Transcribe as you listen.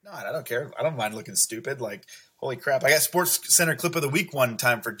I don't care. I don't mind looking stupid. Like, holy crap. I got Sports Center clip of the week one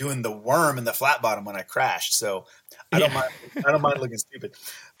time for doing the worm in the flat bottom when I crashed. So I don't mind looking stupid.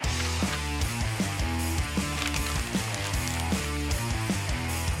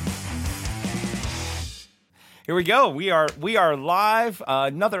 Here we go. We are live.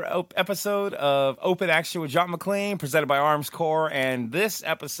 Another episode of Open Action with John McClain, presented by Arms Corps. And this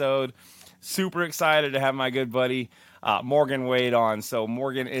episode, super excited to have my good buddy Morgan Wade on. So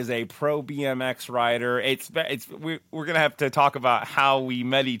Morgan is a pro BMX rider. We're gonna have to talk about how we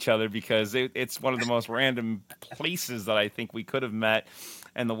met each other, because it's one of the most random places that I think we could have met,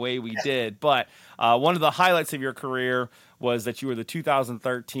 and the way we did. But one of the highlights of your career was that you were the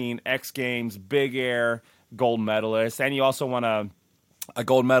 2013 X Games Big Air gold medalist, and you also won a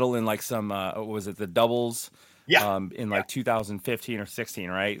gold medal in like some was it the doubles in like 2015 or 16,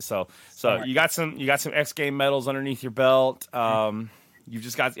 right? So you got some X Game medals underneath your belt. You've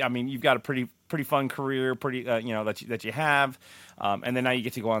just got, I mean, you've got a pretty fun career, that you have, and then now you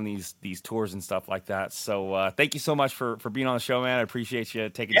get to go on these tours and stuff like that. So thank you so much for being on the show, man. I appreciate you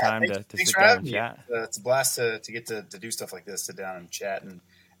taking time to sit down and chat. It's a blast to get to do stuff like this, sit down and chat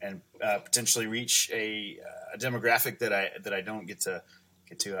and potentially reach a demographic that I don't get to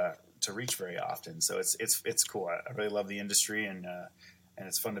reach very often. So it's cool. I really love the industry, and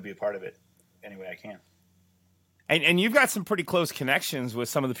it's fun to be a part of it any way I can. And you've got some pretty close connections with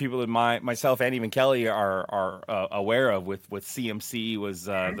some of the people that myself and even Kelly are aware of. With CMC was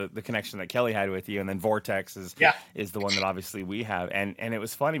the connection that Kelly had with you, and then Vortex is the one that obviously we have. And it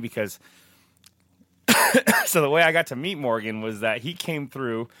was funny because so the way I got to meet Morgan was that he came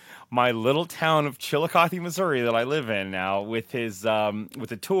through my little town of Chillicothe, Missouri, that I live in now, with his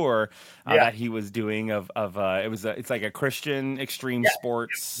with a tour that he was doing of it's like a Christian extreme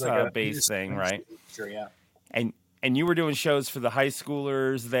sports like based thing, right? Sure, yeah. And you were doing shows for the high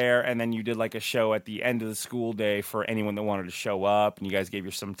schoolers there, and then you did like a show at the end of the school day for anyone that wanted to show up, and you guys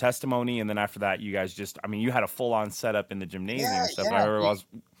gave some testimony, and then after that, you guys you had a full on setup in the gymnasium and stuff. Yeah. And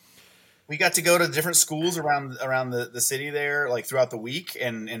we got to go to different schools around the city there, like throughout the week,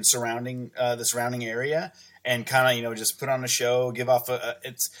 and surrounding the surrounding area, and kind of just put on a show, give off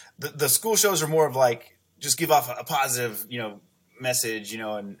the school shows are more of like just give off a positive message,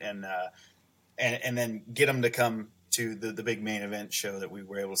 and then get them to come to the big main event show that we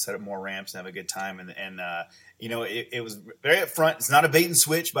were able to set up more ramps and have a good time. And it was very upfront. It's not a bait and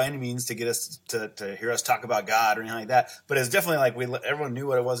switch by any means to get us to hear us talk about God or anything like that. But it was definitely like everyone knew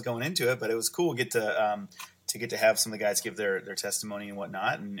what it was going into it, but it was cool to get to have some of the guys give their testimony and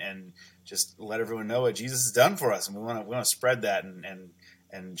whatnot, and just let everyone know what Jesus has done for us. And we want to spread that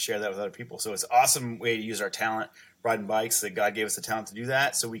and share that with other people. So it's an awesome way to use our talent, riding bikes, that God gave us the talent to do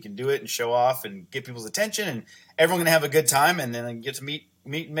that, so we can do it and show off and get people's attention, and everyone can have a good time, and then get to meet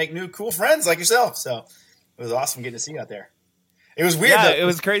and make new cool friends like yourself. So it was awesome getting to see you out there. It was weird. Yeah, it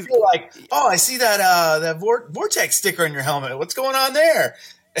was crazy. Like, oh, I see that Vortex sticker on your helmet. What's going on there?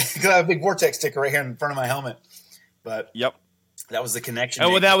 Because I have a big Vortex sticker right here in front of my helmet. But yep. That was the connection. Oh,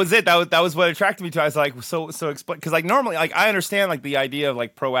 well, that was it. That was what attracted me to it. I was like, so explain, because like normally, like I understand like the idea of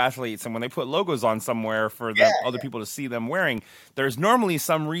like pro athletes, and when they put logos on somewhere for the other people to see them wearing, there's normally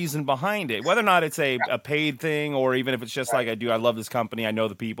some reason behind it, whether or not it's a paid thing, or even if it's just like I love this company, I know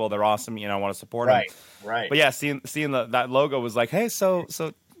the people, they're awesome, I want to support them. Right. But yeah, seeing that logo was like, hey, so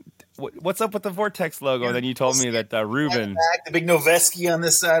what's up with the Vortex logo? And then you told me that Ruben, the big Noveski on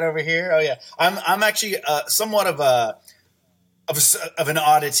this side over here. Oh yeah, I'm actually somewhat of an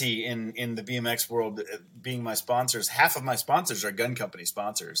oddity in the BMX world, being my sponsors. Half of my sponsors are gun company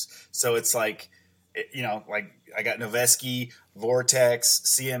sponsors. So it's like, like I got Noveski, Vortex,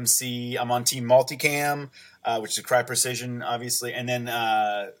 CMC. I'm on Team Multicam, which is Cry Precision, obviously. And then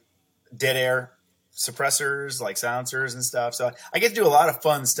Dead Air suppressors, like silencers and stuff. So I get to do a lot of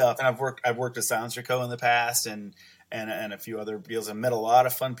fun stuff. And I've worked with Silencer Co. in the past, and a few other deals. I've met a lot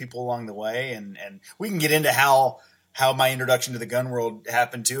of fun people along the way. And we can get into how my introduction to the gun world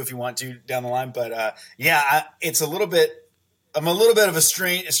happened too, if you want to, down the line. But I'm a little bit of a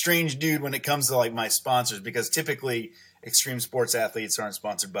strange dude when it comes to like my sponsors, because typically extreme sports athletes aren't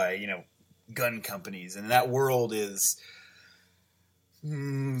sponsored by, gun companies. And that world is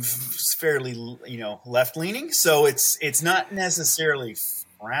fairly, left leaning. So it's not necessarily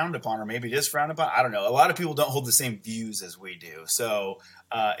frowned upon, or maybe it is frowned upon. I don't know. A lot of people don't hold the same views as we do. So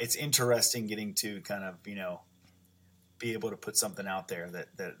it's interesting getting to kind of, be able to put something out there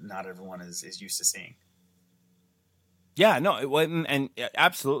that not everyone is used to seeing. Yeah, no, it wasn't, and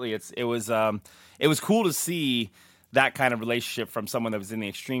absolutely, it was cool to see that kind of relationship from someone that was in the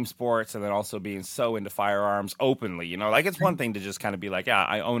extreme sports and then also being so into firearms openly. You know, like it's one thing to just kind of be like, yeah,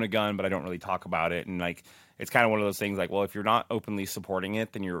 I own a gun, but I don't really talk about it. And like, it's kind of one of those things like, well, if you're not openly supporting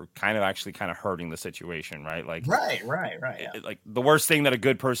it, then you're kind of actually kind of hurting the situation, right? Like, right. Yeah. like the worst thing that a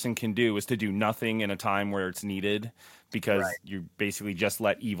good person can do is to do nothing in a time where it's needed, because Right. you basically just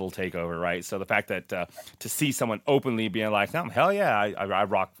let evil take over, right? So the fact that to see someone openly being like, no, hell yeah, I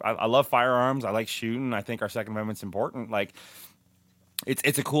rock, I love firearms, I like shooting, I think our Second Amendment's important, like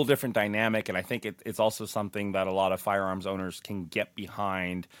it's a cool different dynamic, and I think it's also something that a lot of firearms owners can get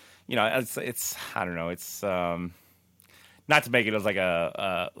behind. You know, it's I don't know, it's not to make it as like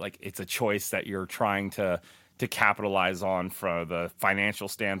like it's a choice that you're trying to capitalize on from the financial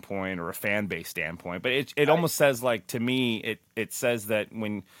standpoint or a fan base standpoint, but it almost says, like, to me, it says that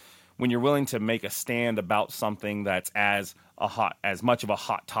when you're willing to make a stand about something that's as much of a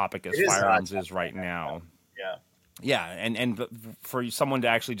hot topic as It is a hot firearms is topic right right now. Yeah. Yeah, and for someone to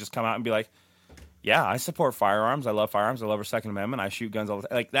actually just come out and be like, yeah, I support firearms. I love firearms. I love our Second Amendment. I shoot guns all the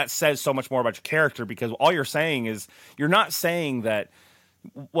time. Like, that says so much more about your character, because all you're saying is, you're not saying that,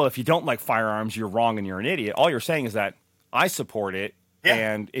 well, if you don't like firearms, you're wrong and you're an idiot. All you're saying is that I support it, Yeah.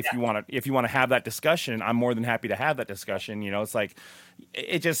 and if you want to have that discussion, I'm more than happy to have that discussion. You know, it's like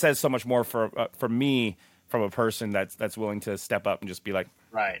it just says so much more for me, from a person that's willing to step up and just be like,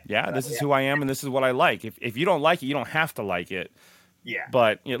 Right. yeah, this is who I am and this is what I like. If you don't like it, you don't have to like it. Yeah.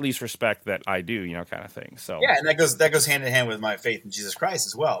 But at least respect that I do, you know, kind of thing. So Yeah, and that goes hand in hand with my faith in Jesus Christ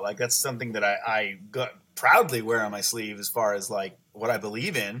as well. Like, that's something that I proudly wear on my sleeve, as far as like what I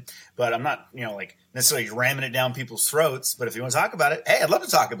believe in. But I'm not, like, necessarily ramming it down people's throats. But if you want to talk about it, hey, I'd love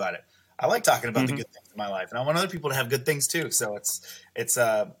to talk about it. I like talking about the good things in my life, and I want other people to have good things too. So it's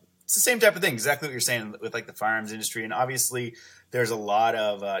the same type of thing, exactly what you're saying with like the firearms industry. And obviously, there's a lot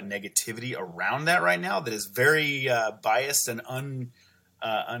of negativity around that right now that is very biased and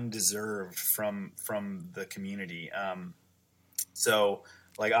undeserved from the community. So,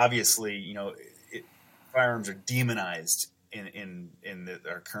 like, obviously, firearms are demonized in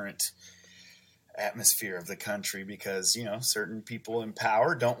our current atmosphere of the country, because certain people in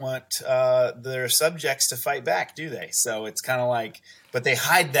power don't want their subjects to fight back, do they? So it's kind of like, but they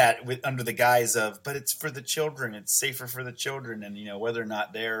hide that under the guise of, but it's for the children, it's safer for the children, and whether or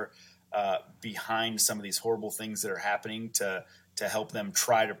not they're behind some of these horrible things that are happening to help them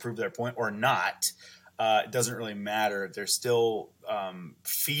try to prove their point or not, it doesn't really matter. They're still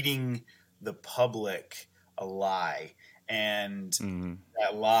feeding the public a lie. And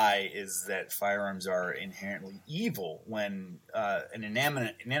that lie is that firearms are inherently evil, when an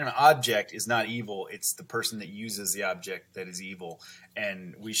inanimate object is not evil. It's the person that uses the object that is evil.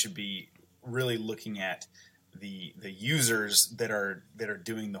 And we should be really looking at the users that are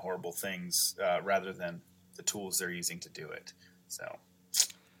doing the horrible things, rather than the tools they're using to do it. So.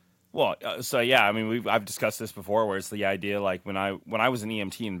 Well, so yeah, I mean, I've discussed this before, where it's the idea, like, when I was an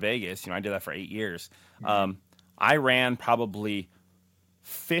EMT in Vegas, I did that for 8 years. I ran probably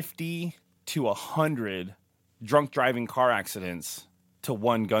 50 to 100 drunk driving car accidents to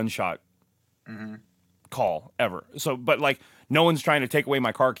one gunshot call ever. So, but like, no one's trying to take away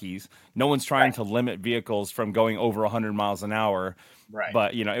my car keys. No one's trying to limit vehicles from going over 100 miles an hour. Right.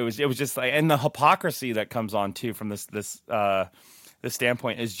 But it was just like, and the hypocrisy that comes on too from this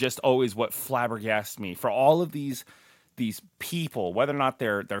standpoint is just always what flabbergasts me. For all of these people, whether or not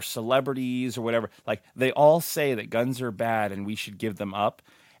they're celebrities or whatever, like, they all say that guns are bad and we should give them up,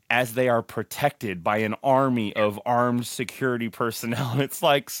 as they are protected by an army of armed security personnel. It's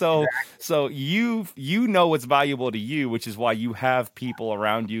like, so you know what's valuable to you, which is why you have people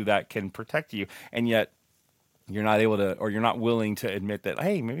around you that can protect you, and yet you're not able to, or you're not willing to admit that,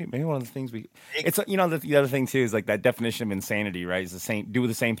 hey, maybe one of the things it's the other thing too is like that definition of insanity, right? Is do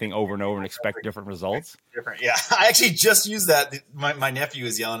the same thing over and over and expect different results. Yeah. I actually just used that. My nephew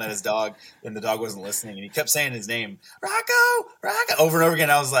was yelling at his dog, and the dog wasn't listening, and he kept saying his name, Rocco, over and over again.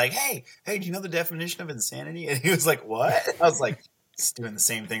 I was like, hey, do you know the definition of insanity? And he was like, what? I was like, it's doing the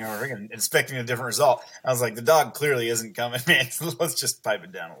same thing over again, expecting a different result. I was like, the dog clearly isn't coming, man. So let's just pipe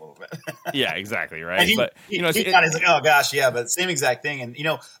it down a little bit. Yeah, exactly, right. He's like, oh gosh, yeah, but same exact thing.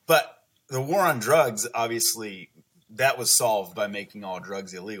 And but the war on drugs, obviously, that was solved by making all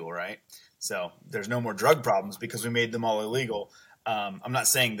drugs illegal, right? So there's no more drug problems because we made them all illegal. I'm not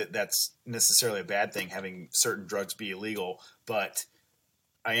saying that that's necessarily a bad thing, having certain drugs be illegal, but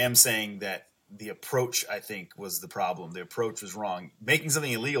I am saying that the approach, I think, was the problem. The approach was wrong. Making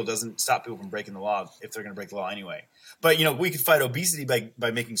something illegal doesn't stop people from breaking the law if they're going to break the law anyway. But, we could fight obesity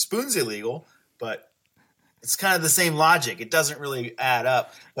by making spoons illegal, but it's kind of the same logic. It doesn't really add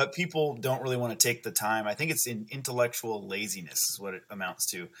up, but people don't really want to take the time. I think it's in intellectual laziness is what it amounts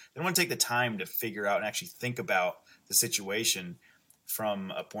to. They don't want to take the time to figure out and actually think about the situation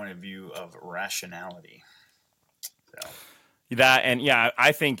from a point of view of rationality. So. That, and yeah,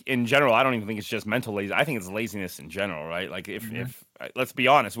 I think in general, I don't even think it's just mental lazy. I think it's laziness in general, right? Like if let's be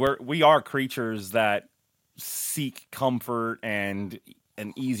honest, we are creatures that seek comfort and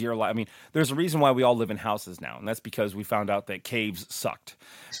an easier life. I mean, there's a reason why we all live in houses now, and that's because we found out that caves sucked.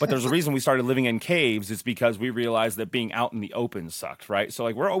 But there's a reason we started living in caves. It's because we realized that being out in the open sucked, right? So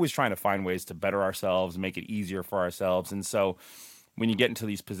like we're always trying to find ways to better ourselves, make it easier for ourselves. And so when you get into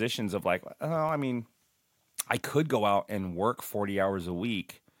these positions of like, oh, I mean, I could go out and work 40 hours a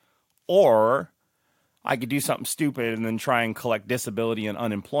week, or I could do something stupid and then try and collect disability and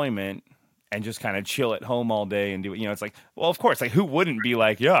unemployment and just kind of chill at home all day and do it. You know, it's like, well, of course, like who wouldn't be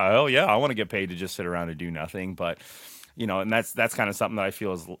like, yeah, hell yeah, I want to get paid to just sit around and do nothing. But, you know, and that's kind of something that I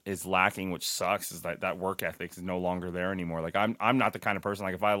feel is lacking, which sucks, is that work ethic is no longer there anymore. Like I'm not the kind of person,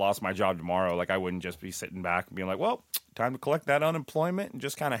 like if I lost my job tomorrow, like I wouldn't just be sitting back and being like, well, time to collect that unemployment and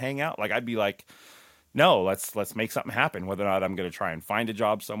just kind of hang out. Like I'd be like, no, let's make something happen, whether or not I'm going to try and find a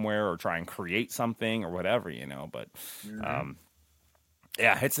job somewhere or try and create something or whatever, you know. But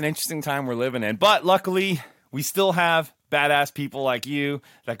yeah, it's an interesting time we're living in. But luckily, we still have badass people like you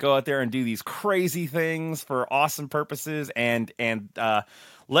that go out there and do these crazy things for awesome purposes. And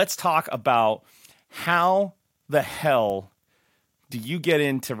let's talk about how the hell do you get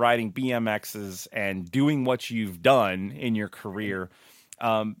into riding BMXs and doing what you've done in your career?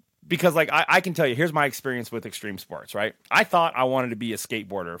 Because like I can tell you, here's my experience with extreme sports, right? I thought I wanted to be a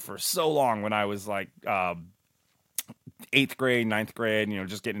skateboarder for so long when I was like 8th grade, 9th grade, you know,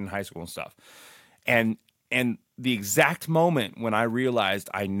 just getting in high school and stuff. And the exact moment when I realized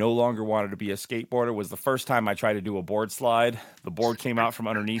I no longer wanted to be a skateboarder was the first time I tried to do a board slide. The board came out from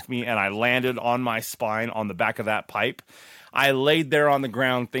underneath me and I landed on my spine on the back of that pipe. I laid there on the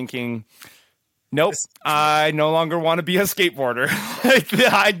ground thinking, nope, I no longer want to be a skateboarder.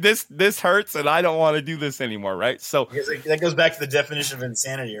 This hurts, and I don't want to do this anymore, right? So that goes back to the definition of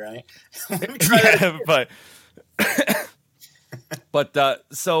insanity, right? Yeah, but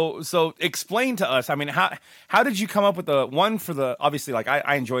so explain to us. I mean, how did you come up with the one for the obviously like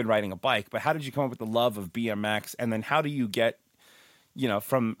I enjoyed riding a bike, but how did you come up with the love of BMX, and then how do you get, you know,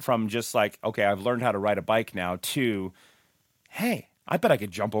 from just like, okay, I've learned how to ride a bike now to, hey, I bet I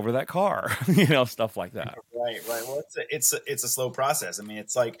could jump over that car, you know, stuff like that. Right. Well, it's a slow process. I mean,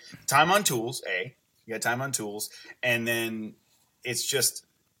 it's like time on tools. You got time on tools, and then it's just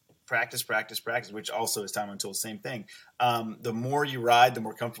practice, which also is time on tools. Same thing. The more you ride, the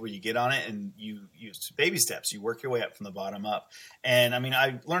more comfortable you get on it, and you use baby steps. You work your way up from the bottom up. And I mean,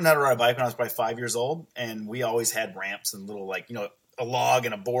 I learned how to ride a bike when I was probably 5 years old, and we always had ramps and little, like, you know, a log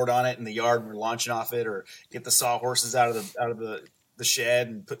and a board on it in the yard. And we're launching off it, or get the sawhorses out of the shed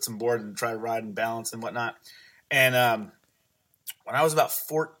and put some board and try to ride and balance and whatnot. And when I was about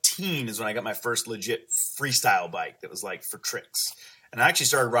 14 is when I got my first legit freestyle bike that was like for tricks. And I actually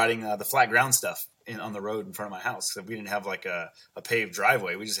started riding the flat ground stuff on the road in front of my house. So we didn't have like a paved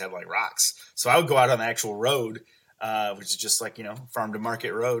driveway. We just had like rocks. So I would go out on the actual road, which is just like, you know, farm to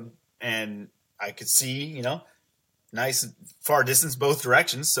market road. And I could see, you know, nice far distance both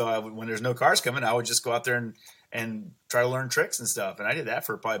directions. So when there's no cars coming, I would just go out there and try to learn tricks and stuff. And I did that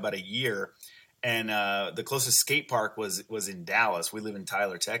for probably about a year. And the closest skate park was in Dallas. We live in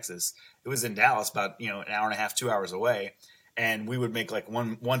Tyler, Texas. It was in Dallas, about, you know, an hour and a half, 2 hours away. And we would make like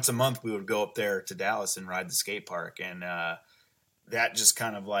once a month, we would go up there to Dallas and ride the skate park. And that just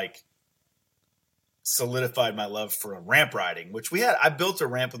kind of like solidified my love for ramp riding, which I built a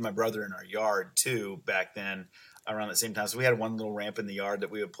ramp with my brother in our yard too back then around the same time. So we had one little ramp in the yard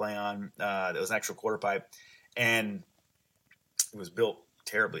that we would play on. That was an actual quarter pipe, and it was built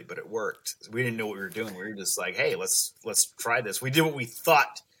terribly, but it worked. We didn't know what we were doing. We were just like, hey, let's try this. We did what we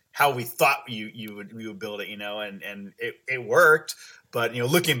thought, how we thought we would build it, you know, and it worked. But, you know,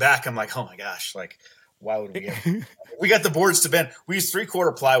 looking back, I'm like, oh my gosh, like, why would we we got the boards to bend. We use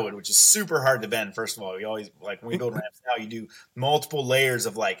 3/4 plywood, which is super hard to bend. First of all, we always, like, when we build ramps now, you do multiple layers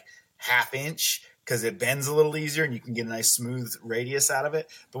of like 1/2 inch, because it bends a little easier and you can get a nice smooth radius out of it.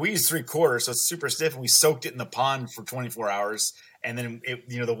 But we use 3/4, so it's super stiff, and we soaked it in the pond for 24 hours. And then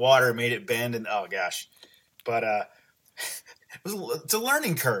the water made it bend, and oh gosh. But it's a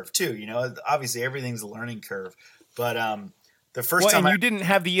learning curve too, you know. Obviously everything's a learning curve. But the first time you didn't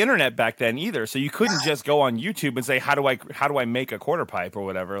have the internet back then either, so you couldn't just go on YouTube and say, how do I make a quarter pipe or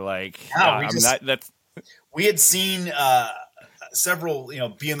whatever. Like, we had seen several, you know,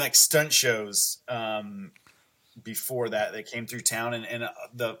 BMX stunt shows before that came through town, and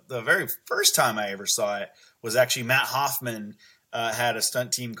the very first time I ever saw it was actually Matt Hoffman had a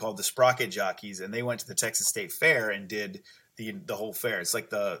stunt team called the Sprocket Jockeys, and they went to the Texas State Fair and did the whole fair. It's like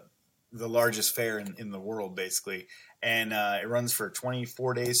the largest fair in the world, basically, and it runs for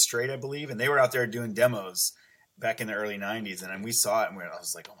 24 days straight, I believe. And they were out there doing demos back in the early 90s, and we saw it, and I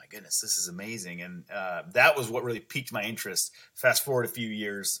was like, oh my goodness, this is amazing. And that was what really piqued my interest. Fast forward a few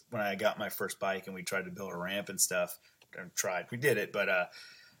years when I got my first bike and we tried to build a ramp and stuff. We did it, but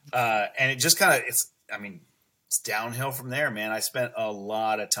and it just kind of, it's downhill from there, man. I spent a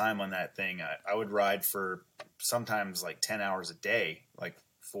lot of time on that thing. I would ride for sometimes like 10 hours a day, like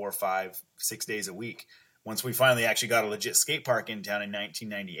 4, 5, 6 days a week. Once we finally actually got a legit skate park in town in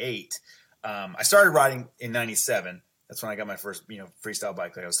 1998, I started riding in 97. That's when I got my first, freestyle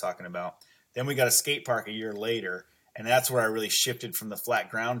bike like I was talking about. Then we got a skate park a year later, and that's where I really shifted from the flat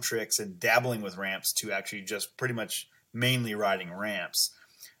ground tricks and dabbling with ramps to actually just pretty much mainly riding ramps.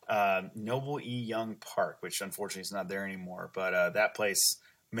 Noble E. Young Park, which unfortunately is not there anymore, but that place,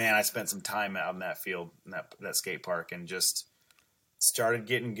 man, I spent some time out in that field, in that skate park, and just started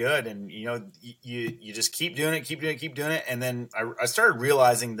getting good. And you just keep doing it, and then I started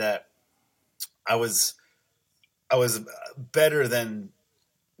realizing that I was better than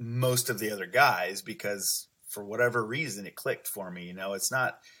most of the other guys because for whatever reason it clicked for me. It's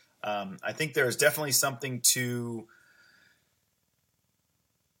not. I think there is definitely something to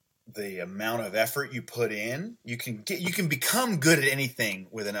the amount of effort you put in. You can become good at anything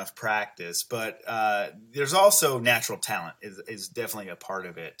with enough practice, but there's also natural talent is definitely a part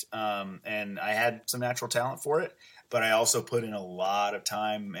of it. And I had some natural talent for it, but I also put in a lot of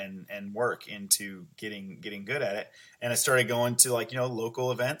time and work into getting good at it. And I started going to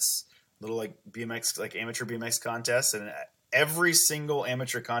local events, little like BMX, like amateur BMX contests, and every single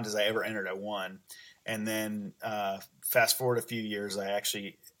amateur contest I ever entered, I won. And then fast forward a few years, I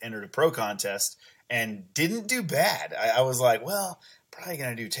actually entered a pro contest and didn't do bad. I was like, well, probably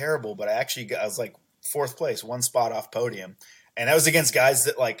going to do terrible, but I was like fourth place, one spot off podium. And that was against guys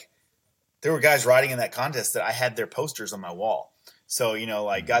that there were guys riding in that contest that I had their posters on my wall. So,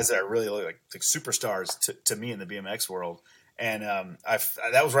 guys that are really like superstars to me in the BMX world. And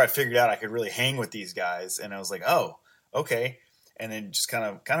that was where I figured out I could really hang with these guys. And I was like, oh, okay. And then just kind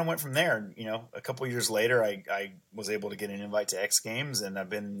of went from there. A couple of years later, I was able to get an invite to X Games, and I've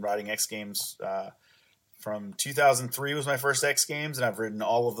been riding X Games from 2003 was my first X Games, and I've ridden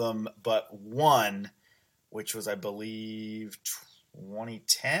all of them but one, which was, I believe,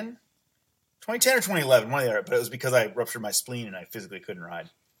 2010 or 2011, one of the other. But it was because I ruptured my spleen and I physically couldn't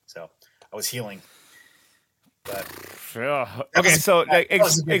ride, so I was healing. But okay, so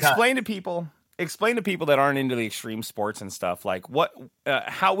explain to people. Explain to people that aren't into the extreme sports and stuff, like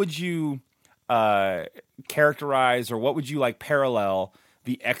how would you characterize, or what would you parallel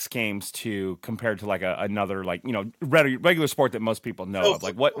the X Games to compared to another regular sport that most people know of?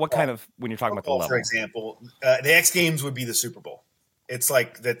 Like what kind of, when you're talking about the level? For example, the X Games would be the Super Bowl. It's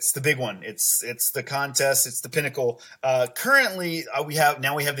that's the big one. It's the contest. It's the pinnacle. Currently, we have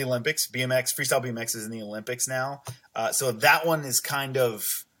the Olympics. BMX, freestyle BMX is in the Olympics now. So that one is kind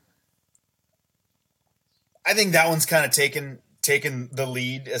of. I think that one's kind of taken the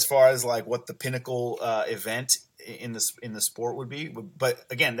lead as far as what the pinnacle event in the sport would be. But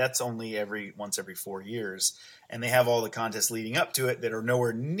again, that's only once every 4 years, and they have all the contests leading up to it that are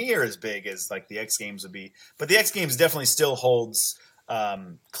nowhere near as big as the X Games would be. But the X Games definitely still holds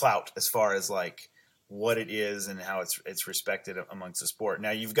clout as far as what it is and how it's respected amongst the sport. Now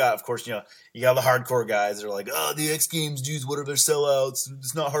you've got, of course, you got the hardcore guys that are like, oh, the X Games dudes, what are their sellouts?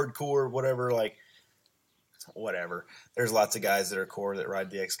 It's not hardcore, whatever. Whatever. There's lots of guys that are core that ride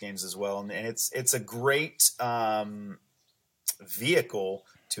the X Games as well, and it's a great vehicle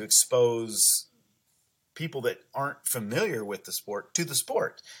to expose people that aren't familiar with the sport to the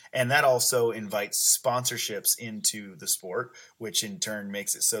sport, and that also invites sponsorships into the sport, which in turn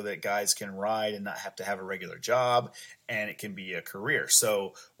makes it so that guys can ride and not have to have a regular job, and it can be a career.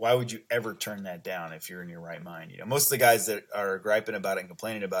 So why would you ever turn that down if you're in your right mind? Most of the guys that are griping about it and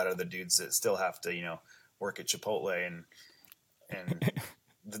complaining about it are the dudes that still have to work at Chipotle and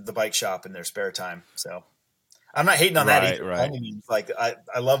the bike shop in their spare time. So I'm not hating on that either. Right.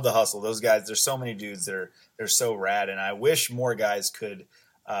 I love the hustle. Those guys, there's so many dudes that they're so rad, and I wish more guys could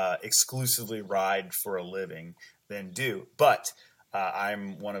exclusively ride for a living than do. But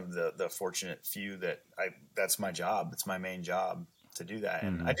I'm one of the fortunate few that's my job. It's my main job to do that.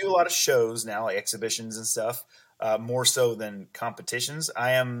 And I do a lot of shows now, like exhibitions and stuff, more so than competitions.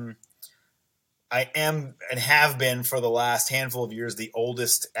 I am and have been for the last handful of years the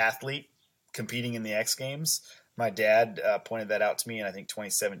oldest athlete competing in the X Games. my dad pointed that out to me in, I think,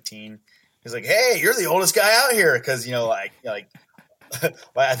 2017. He's like, "Hey, you're the oldest guy out here," because like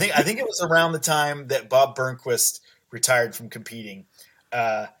I think it was around the time that Bob Burnquist retired from competing,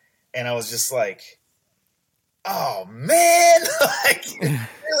 uh, and I was just like, "Oh man!" like,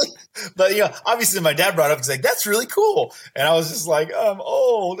 really? But obviously, my dad brought it up. He's like, "That's really cool," and I was just like, "I'm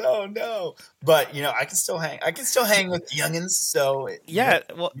old. Oh no!" But I can still hang. I can still hang with the youngins. So Yeah,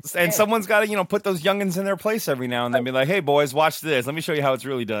 well, and someone's got to put those youngins in their place every now and then. Be like, "Hey, boys, watch this. Let me show you how it's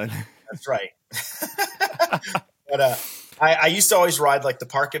really done." That's right. But I used to always ride like the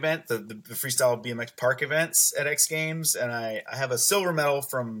park event, the freestyle BMX park events at X Games, and I have a silver medal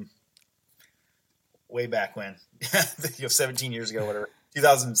from way back when, 17 years ago, whatever,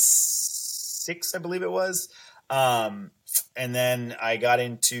 2006, I believe it was. And then I got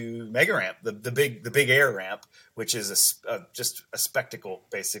into Mega Ramp, the big air ramp, which is just a spectacle,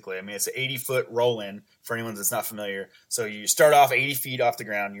 basically. I mean, it's an 80-foot roll in for anyone that's not familiar. So you start off 80 feet off the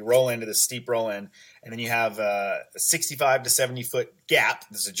ground, you roll into this steep roll in, and then you have a 65 to 70-foot gap.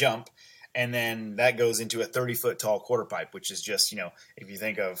 There's a jump. And then that goes into a 30-foot tall quarter pipe, which is just, if you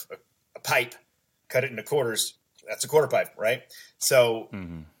think of a pipe, cut it into quarters, that's a quarter pipe, right? So,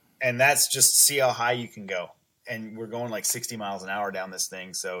 and that's just see how high you can go. And we're going like 60 miles an hour down this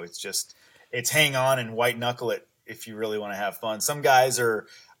thing. So it's hang on and white knuckle it if you really want to have fun. Some guys are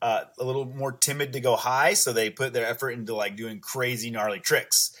a little more timid to go high, so they put their effort into like doing crazy gnarly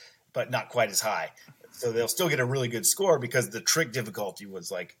tricks, but not quite as high. So they'll still get a really good score because the trick difficulty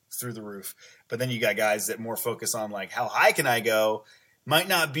was like through the roof. But then you got guys that more focus on like how high can I go? Might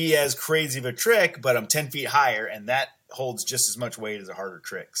not be as crazy of a trick, but I'm 10 feet higher, and that holds just as much weight as a harder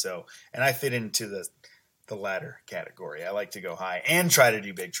trick. So, and I fit into the latter category. I like to go high and try to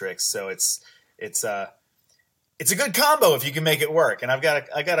do big tricks. So it's a good combo if you can make it work. And I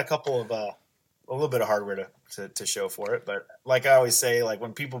got a couple of a little bit of hardware to show for it. But like I always say, like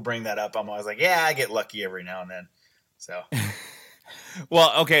when people bring that up, I'm always like, yeah, I get lucky every now and then. So,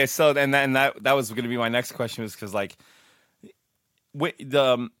 well, okay. So then that was going to be my next question, was because like, what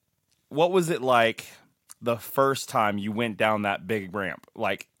was it like the first time you went down that big ramp?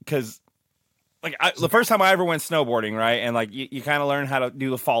 Like, because like the first time I ever went snowboarding, right? And like you kind of learn how to do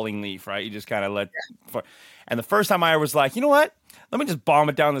the falling leaf, right? You just kind of and the first time I was like, you know what? Let me just bomb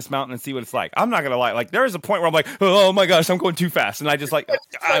it down this mountain and see what it's like. I'm not gonna lie. Like there is a point where I'm like, oh my gosh, I'm going too fast, and I just like,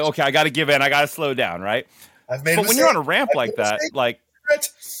 okay, I got to give in. I got to slow down, right? I've made. But when you're on a ramp like that, like.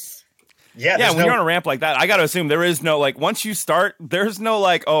 Yeah, when you're on a ramp like that, I got to assume there is no like once you start, there's no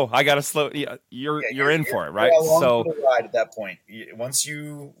like, oh, I got to slow. You're in for it, right? So ride at that point, once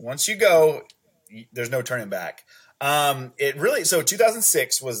you go, there's no turning back. It really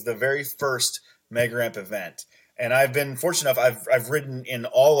 2006 was the very first Mega Ramp event, and I've been fortunate enough. I've ridden in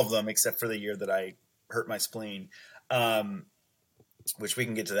all of them except for the year that I hurt my spleen, which we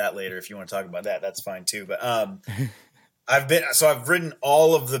can get to that later if you want to talk about that. That's fine too, but. I've ridden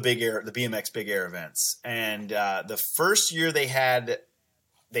all of the BMX big air events, and the first year they had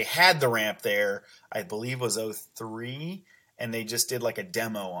the ramp there, I believe was 2003, and they just did like a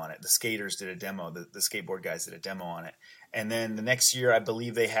demo on it. The skaters did a demo, the skateboard guys did a demo on it, and then the next year I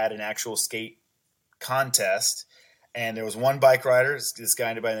believe they had an actual skate contest, and there was one bike rider, this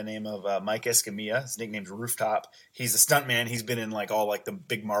guy by the name of Mike Escamilla. His nickname's Rooftop. He's a stuntman. He's been in like all like the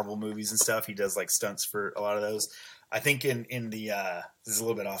big Marvel movies and stuff. He does like stunts for a lot of those. I think in the this is a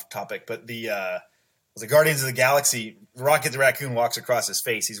little bit off topic, but the Guardians of the Galaxy, Rocket the Raccoon walks across his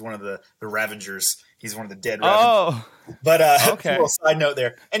face. He's one of the Ravengers. He's one of the dead Ravengers. Oh, but okay. A little side note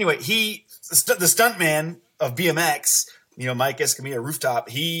there. Anyway, the stuntman of BMX, Mike Escamilla, Rooftop,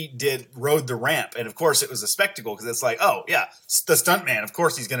 he rode the ramp, and of course it was a spectacle because it's like, oh yeah, the stuntman. Of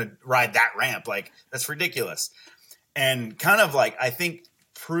course he's going to ride that ramp. Like that's ridiculous, and kind of like I think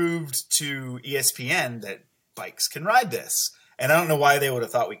proved to ESPN that bikes can ride this. And I don't know why they would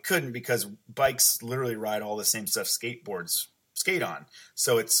have thought we couldn't, because bikes literally ride all the same stuff skateboards skate on.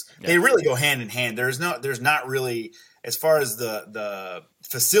 So they really go hand in hand. There's not really, as far as the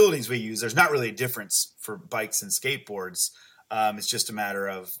facilities we use, there's not really a difference for bikes and skateboards. It's just a matter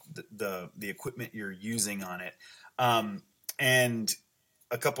of the equipment you're using on it. And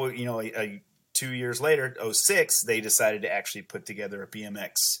a couple, 2 years later, 2006, they decided to actually put together a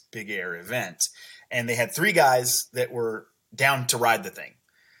BMX big air event. And they had 3 guys that were down to ride the thing.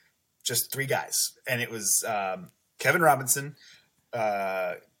 Just 3 guys. And it was Kevin Robinson,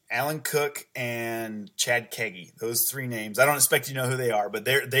 Alan Cook, and Chad Keggy. Those 3 names. I don't expect you to know who they are, but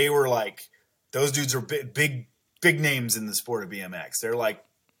they were like, those dudes are big names in the sport of BMX. They're like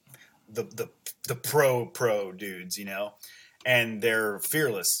the pro dudes, and they're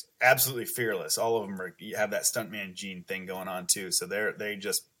fearless, absolutely fearless. All of them have that stuntman gene thing going on too. So they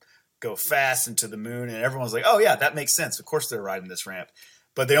just go fast into the moon, and everyone's like, "Oh yeah, that makes sense. Of course they're riding this ramp."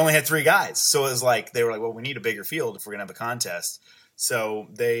 But they only had 3 guys, so it was like they were like, "Well, we need a bigger field if we're gonna have a contest." So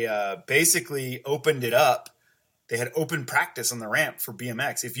they basically opened it up. They had open practice on the ramp for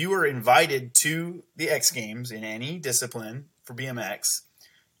BMX. If you were invited to the X Games in any discipline for BMX,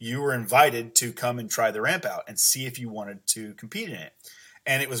 you were invited to come and try the ramp out and see if you wanted to compete in it.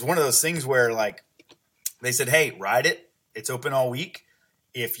 And it was one of those things where like they said, "Hey, ride it. It's open all week.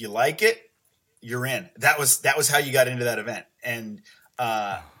 If you like it, you're in." That was how you got into that event. And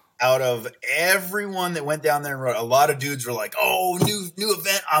out of everyone that went down there and rode, a lot of dudes were like, "Oh, new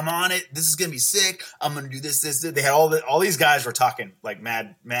event. I'm on it. This is gonna be sick. I'm gonna do this. They had all these guys were talking like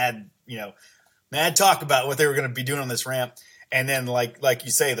mad, mad talk about what they were gonna be doing on this ramp. And then like you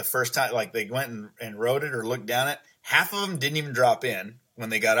say, the first time like they went and rode it or looked down it, half of them didn't even drop in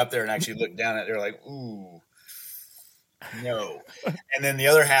when they got up there and actually looked down at it. They're like, "Ooh, no." And then the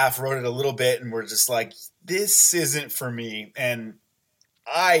other half rode it a little bit and were just like, "This isn't for me." And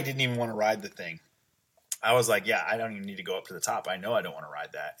I didn't even want to ride the thing. I was like, "Yeah, I don't even need to go up to the top. I know I don't want to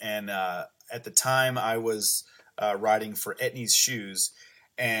ride that." And at the time, I was riding for Etnies Shoes,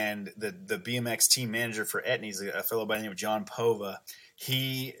 and the BMX team manager for Etnies, a fellow by the name of John Pova,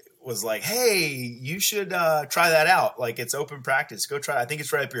 he was like, "Hey, you should try that out. Like, it's open practice. Go try it. I think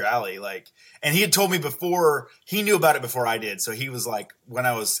it's right up your alley." Like, and he had told me before. He knew about it before I did. So he was like, when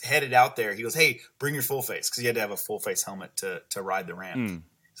I was headed out there, he goes, "Hey, bring your full face," because you had to have a full face helmet to ride the ramp.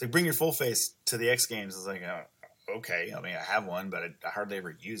 So bring your full face to the X Games. I was like, "Oh, okay." I mean, I have one, but I hardly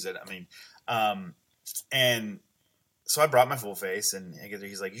ever use it. I mean, and so I brought my full face, and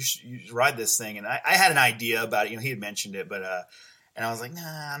he's like, you should ride this thing." And I had an idea about it. He had mentioned it, but and I was like,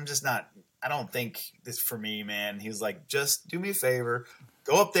 "Nah, I'm just not. I don't think this for me, man." He was like, "Just do me a favor,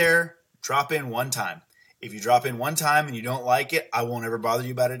 go up there, drop in one time. If you drop in one time and you don't like it, I won't ever bother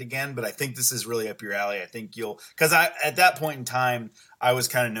you about it again. But I think this is really up your alley. I think you'll," because at that point in time, I was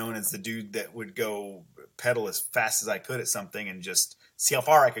kind of known as the dude that would go pedal as fast as I could at something and just see how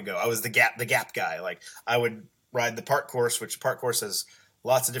far I could go. I was the gap guy. Like I would ride the park course, which park course has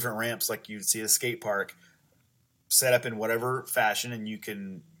lots of different ramps, like you'd see at a skate park, set up in whatever fashion, and you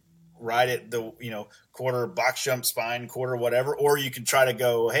can ride it the quarter box jump, spine, quarter whatever, or you can try to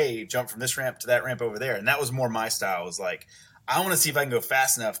go, "Hey, jump from this ramp to that ramp over there." And that was more my style. It was like, I want to see if I can go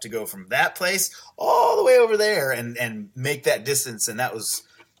fast enough to go from that place all the way over there and make that distance. And that was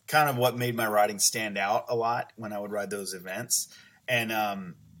kind of what made my riding stand out a lot when I would ride those events.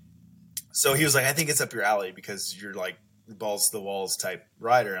 And so he was like, "I think it's up your alley because you're like balls to the walls type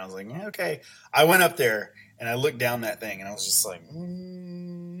rider." And I was like, "Yeah, okay." I went up there and I looked down that thing and I was just like,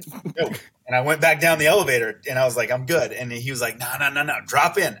 "No." And I went back down the elevator and I was like, "I'm good." And he was like, "No,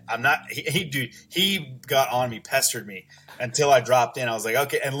 drop in." I'm not, he got on me, pestered me until I dropped in. I was like,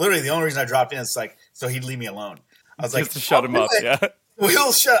 "Okay." And literally the only reason I dropped in is like, so he'd leave me alone. I was Just like, to shut him up. Yeah.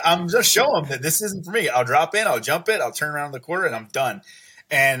 I'm just show him that this isn't for me. I'll drop in, I'll jump it, I'll turn around the corner and I'm done.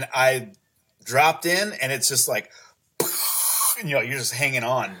 And I dropped in and it's just like, you're just hanging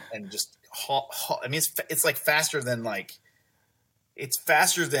on and just, I mean, it's like faster than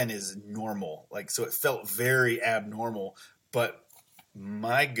is normal. Like, so it felt very abnormal, but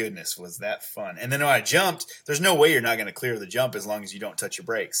my goodness, was that fun. And then when I jumped, there's no way you're not going to clear the jump as long as you don't touch your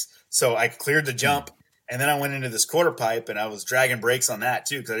brakes. So I cleared the jump and then I went into this quarter pipe and I was dragging brakes on that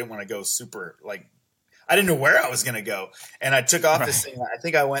too. Cause I didn't want to go super, like, I didn't know where I was going to go. And I took off this thing. I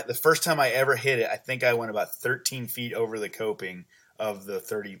think I went, the first time I ever hit it, I think I went about 13 feet over the coping of the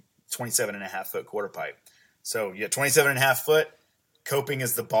 27 and a half foot quarter pipe. So you got 27 and a half foot. Coping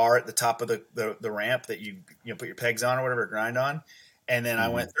is the bar at the top of the ramp that you put your pegs on or whatever, grind on. And then I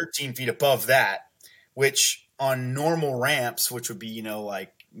went 13 feet above that, which on normal ramps, which would be,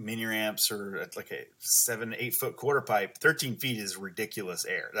 like mini ramps or like a 7-8 foot quarter pipe, 13 feet is ridiculous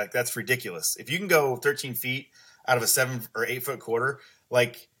air. Like that's ridiculous. If you can go 13 feet out of a 7 or 8 foot quarter,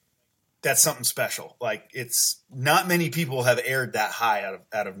 like that's something special. Like it's not many people have aired that high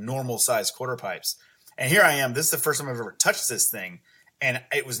out of normal size quarter pipes. And here I am. This is the first time I've ever touched this thing. And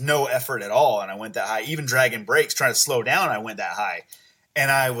it was no effort at all. And I went that high, even dragging brakes, trying to slow down. I went that high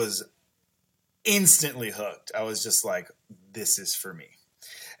and I was instantly hooked. I was just like, this is for me.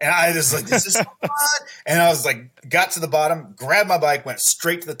 And I just like, this is so fun. And I was like, got to the bottom, grabbed my bike, went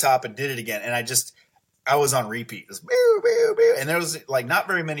straight to the top and did it again. And I was on repeat. It was boo, boo, boo. And there was like not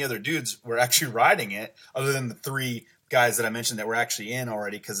very many other dudes were actually riding it other than the 3 guys that I mentioned that were actually in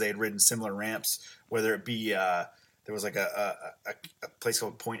already because they had ridden similar ramps, whether it be there was like a place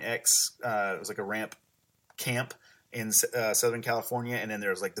called Point X. It was like a ramp camp in Southern California, and then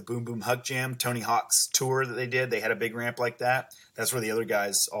there's like the Boom Boom Hug Jam, Tony Hawk's tour that they did. They had a big ramp like that. That's where the other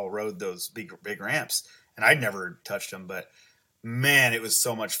guys all rode those big ramps, and I'd never touched them, but man, it was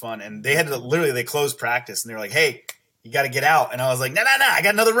so much fun. And they had to they closed practice, and they were like, "Hey, you got to get out." And I was like, "No, I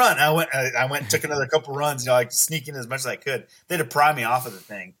got another run." I went, and took another couple runs, like sneaking as much as I could. They had to pry me off of the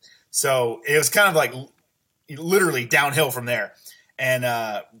thing, so it was kind of like literally downhill from there. And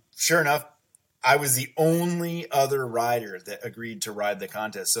sure enough, I was the only other rider that agreed to ride the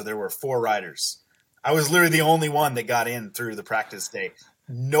contest. So there were 4 riders. I was literally the only one that got in through the practice day.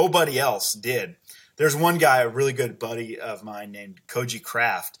 Nobody else did. There's one guy, a really good buddy of mine named Koji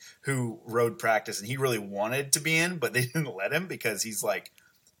Kraft, who rode practice, and he really wanted to be in, but they didn't let him because he's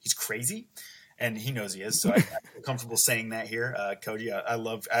crazy, and he knows he is. So I feel comfortable saying that here. Koji,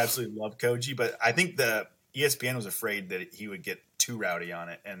 I absolutely love Koji, but I think the ESPN was afraid that he would get too rowdy on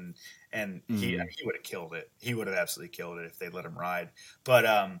it, and he would have killed it. He would have absolutely killed it if they let him ride. But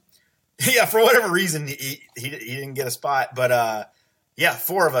yeah, for whatever reason, he didn't get a spot. But yeah,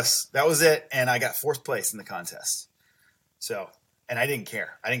 4 of us. That was it, and I got 4th place in the contest. So, and I didn't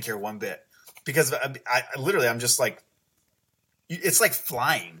care. I didn't care one bit because I'm just like, it's like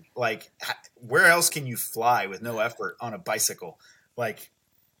flying. Like, where else can you fly with no effort on a bicycle? Like,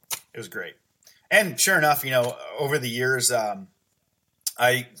 it was great. And sure enough, over the years,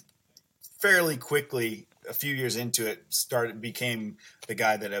 I fairly quickly, a few years into it, became the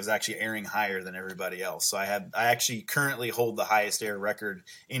guy that was actually airing higher than everybody else. So I actually currently hold the highest air record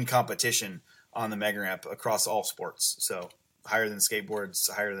in competition on the mega ramp across all sports. So higher than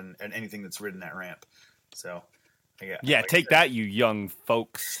skateboards, higher than anything that's ridden that ramp. So take that, you young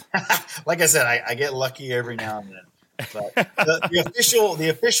folks. Like I said, I get lucky every now and then. But the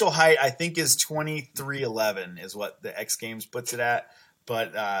official height, I think, is 2311 is what the X Games puts it at.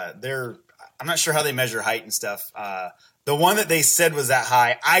 But I'm not sure how they measure height and stuff. The one that they said was that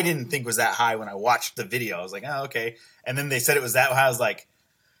high, I didn't think was that high when I watched the video. I was like, oh, okay. And then they said it was that high. I was like,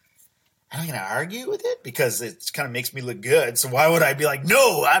 I'm going to argue with it because it kind of makes me look good. So why would I be like,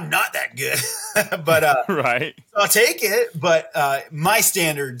 no, I'm not that good? But right. I'll take it. But my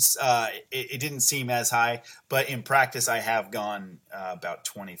standards, it didn't seem as high. But in practice, I have gone about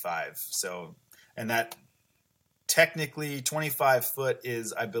 25. So, and that technically 25 foot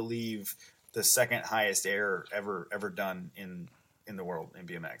is, I believe, the second highest air ever done in the world in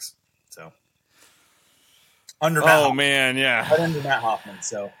BMX. So under Matt Hoffman. Man, yeah, right under Matt Hoffman.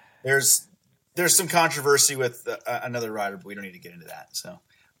 So there's some controversy with another rider, but we don't need to get into that. So,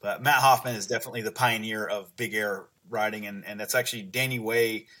 but Matt Hoffman is definitely the pioneer of big air riding, and that's actually Danny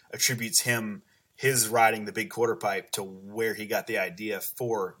Way attributes his riding the big quarter pipe to where he got the idea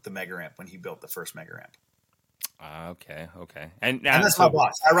for the mega ramp when he built the first mega ramp. Okay. And that's my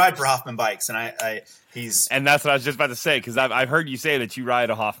boss. I ride for Hoffman Bikes, and and that's what I was just about to say, because I've heard you say that you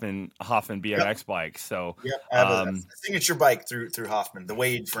ride a Hoffman BMX bike. So I have a signature bike through Hoffman, the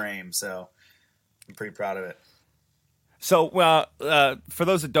Wade frame. So I'm pretty proud of it. So, for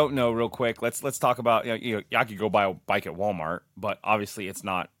those that don't know, real quick, let's talk about I could go buy a bike at Walmart, but obviously it's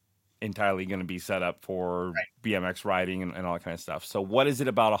not entirely going to be set up for BMX riding and all that kind of stuff. So what is it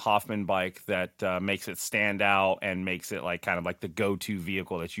about a Hoffman bike that makes it stand out and makes it like kind of like the go-to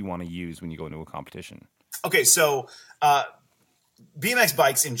vehicle that you want to use when you go into a competition? Okay, so BMX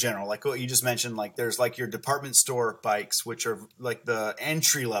bikes in general, like what you just mentioned, like there's like your department store bikes, which are like the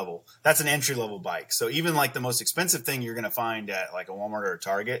entry level. That's an entry level bike. So even like the most expensive thing you're going to find at like a Walmart or a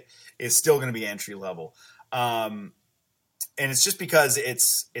Target is still going to be entry level. And it's just because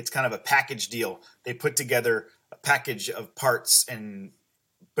it's kind of a package deal. They put together a package of parts and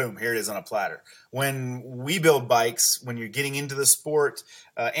boom, here it is on a platter. When we build bikes, when you're getting into the sport,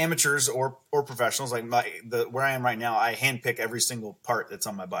 amateurs or professionals, like where I am right now, I handpick every single part that's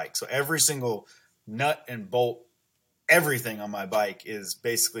on my bike. So every single nut and bolt, everything on my bike is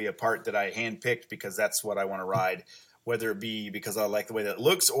basically a part that I handpicked because that's what I want to ride, whether it be because I like the way that it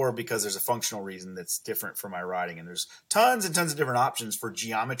looks or because there's a functional reason that's different for my riding. And there's tons and tons of different options for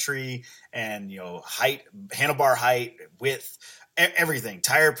geometry and, height, handlebar height, width, everything,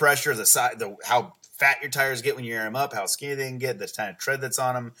 tire pressure, how fat your tires get when you air them up, how skinny they can get, the kind of tread that's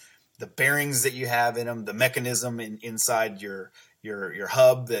on them, the bearings that you have in them, the mechanism inside your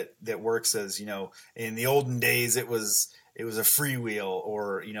hub that works as, in the olden days, it was a freewheel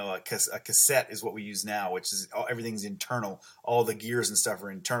or, a cassette is what we use now, which is everything's internal. All the gears and stuff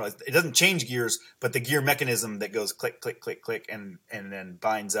are internal. It doesn't change gears, but the gear mechanism that goes click, click, click, click, and then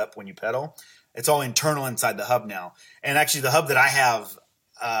binds up when you pedal, it's all internal inside the hub now. And actually the hub that I have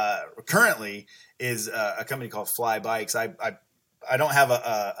currently is a company called Fly Bikes. I I don't have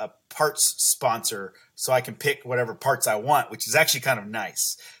a parts sponsor, so I can pick whatever parts I want, which is actually kind of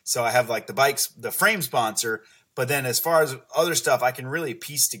nice. So I have like the frame sponsor, but then as far as other stuff, I can really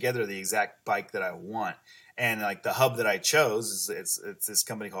piece together the exact bike that I want. And like the hub that I chose is it's this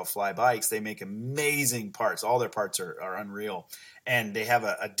company called Fly Bikes. They make amazing parts. All their parts are unreal, and they have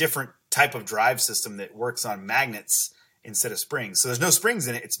a different type of drive system that works on magnets instead of springs. So there's no springs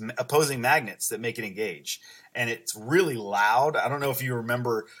in it. It's opposing magnets that make it engage. And it's really loud. I don't know if you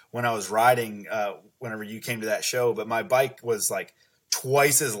remember when I was riding, whenever you came to that show, but my bike was like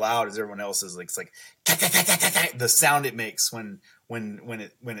twice as loud as everyone else's. Like, it's like the sound it makes when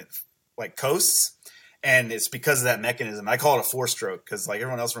it like coasts. And it's because of that mechanism. I call it a 4-stroke because like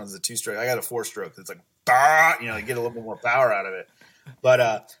everyone else runs a 2-stroke. I got a 4-stroke. It's like, you know, you get a little bit more power out of it.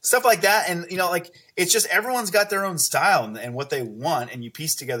 But stuff like that, and you know, like it's just everyone's got their own style and what they want, and you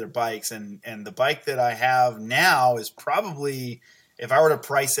piece together bikes. And the bike that I have now is probably, if I were to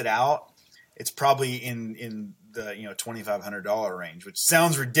price it out, it's probably in the $2,500 range, which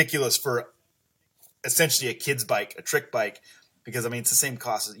sounds ridiculous for essentially a kid's bike, a trick bike, because I mean it's the same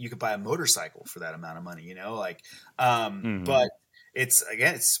cost as you could buy a motorcycle for that amount of money, you know, like but it's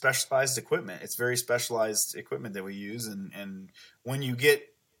specialized equipment. It's very specialized equipment that we use. And when you get,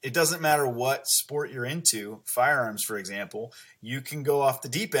 it doesn't matter what sport you're into, firearms, for example, you can go off the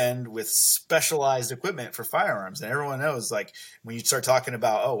deep end with specialized equipment for firearms. And everyone knows, like, when you start talking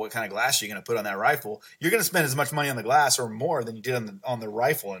about, oh, what kind of glass are you going to put on that rifle? You're going to spend as much money on the glass or more than you did on the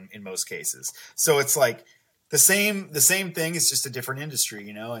rifle in most cases. So it's like the same thing. It's just a different industry,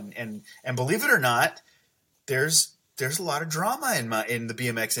 you know, and believe it or not, there's a lot of drama in the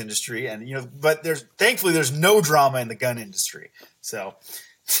BMX industry, and you know, but thankfully there's no drama in the gun industry. So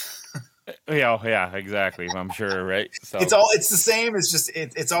yeah, exactly. I'm sure, right? So it's the same. It's just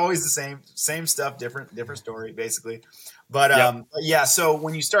it's always the same stuff, different story, basically. But yeah. So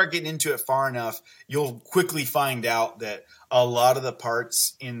when you start getting into it far enough, you'll quickly find out that a lot of the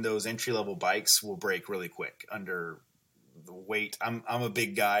parts in those entry level bikes will break really quick under the weight. I'm a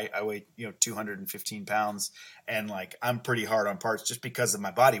big guy. I weigh 215 pounds, and like I'm pretty hard on parts just because of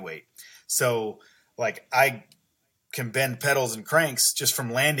my body weight. So like I can bend pedals and cranks just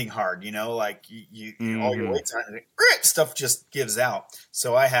from landing hard, you know, like you all your weight's on it, stuff just gives out.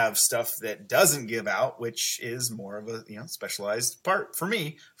 So I have stuff that doesn't give out, which is more of a specialized part for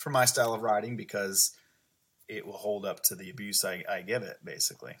me, for my style of riding, because it will hold up to the abuse I give it,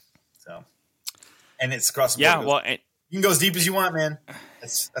 basically. So, and it's across the board. You can go as deep as you want, man.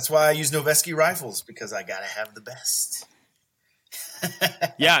 That's why I use Noveski rifles, because I gotta have the best.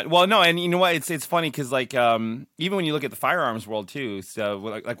 Yeah, well, no, and you know what? It's funny because like even when you look at the firearms world too. So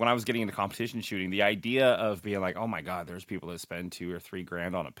like when I was getting into competition shooting, the idea of being like, oh my god, there's people that spend $2,000 or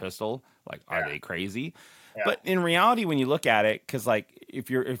 $3,000 on a pistol. Like, are they crazy? Yeah. But in reality, when you look at it, because like if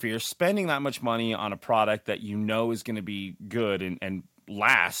you're spending that much money on a product that you know is going to be good and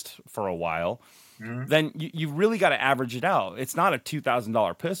last for a while. Then you really got to average it out. It's not a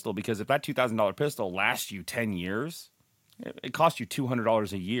 $2,000 pistol, because if that $2,000 pistol lasts you 10 years, it costs you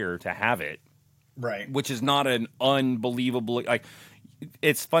 $200 a year to have it. Right. Which is not an unbelievable, like,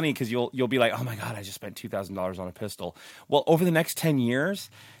 it's funny because you'll be like, oh my God, I just spent $2,000 on a pistol. Well, over the next 10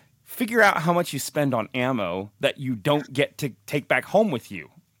 years, figure out how much you spend on ammo that you don't get to take back home with you.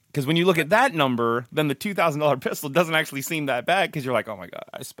 Because when you look at that number, then the $2,000 pistol doesn't actually seem that bad, because you're like, oh my God,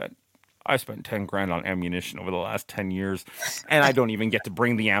 I spent $10,000 on ammunition over the last 10 years, and I don't even get to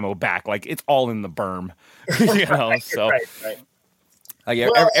bring the ammo back. Like, it's all in the berm, you know? Right, so right. Like,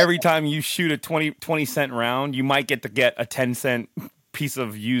 every time you shoot a 20 cent round, you might get a 10-cent piece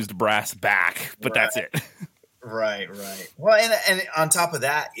of used brass back, but that's it. Right. Well, and on top of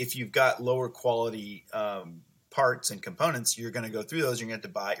that, if you've got lower quality parts and components, you're going to go through those. You're going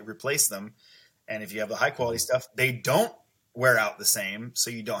to have to replace them. And if you have the high quality stuff, they don't wear out the same, so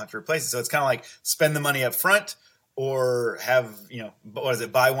you don't have to replace it. So it's kind of like spend the money up front, or have,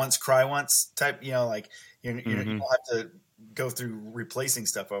 buy once, cry once type, like you don't have to go through replacing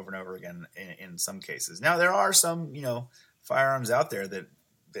stuff over and over again in some cases. Now there are some, firearms out there that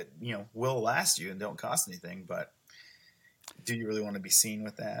will last you and don't cost anything, but do you really want to be seen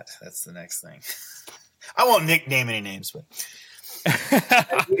with that? That's the next thing. I won't name any names, but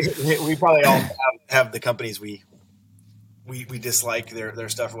we probably all have the companies we dislike their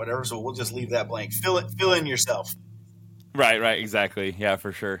stuff or whatever, so we'll just leave that blank. Fill in yourself. Right, exactly. Yeah,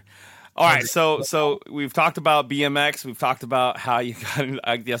 for sure. All right, so we've talked about BMX. We've talked about how you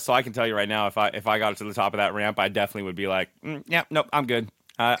got. So I can tell you right now, if I got to the top of that ramp, I definitely would be like, yeah, nope, I'm good.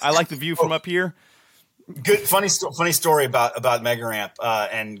 I like the view from up here. Good, funny story about Mega Ramp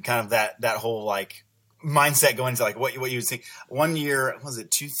and kind of that whole like mindset going into like what you would think. One year, was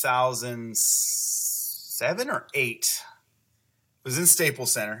it 2007 or 8? It was in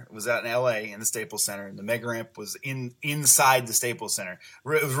Staples Center. It was out in LA in the Staples Center, and the mega ramp was inside the Staples Center.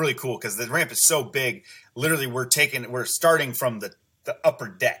 It was really cool because the ramp is so big. Literally, we're starting from the upper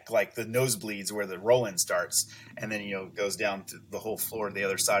deck, like the nosebleeds where the roll-in starts, and then goes down to the whole floor to the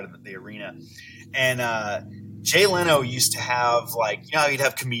other side of the arena. And Jay Leno used to have, like, how you'd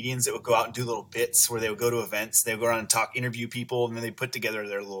have comedians that would go out and do little bits where they would go to events, they would go around and interview people, and then they put together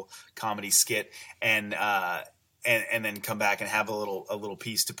their little comedy skit and then come back and have a little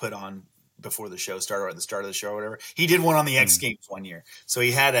piece to put on before the show started or at the start of the show or whatever. He did one on the X Games one year. So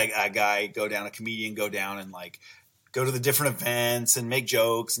he had a guy a comedian go down and like go to the different events and make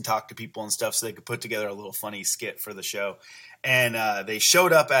jokes and talk to people and stuff so they could put together a little funny skit for the show. And they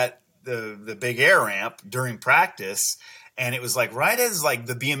showed up at the big air ramp during practice. And it was like right as like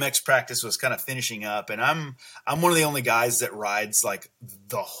the BMX practice was kind of finishing up, and I'm one of the only guys that rides like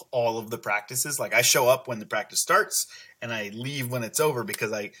all of the practices. Like I show up when the practice starts, and I leave when it's over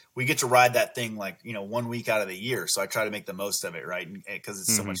because we get to ride that thing like 1 week out of the year. So I try to make the most of it, right? Because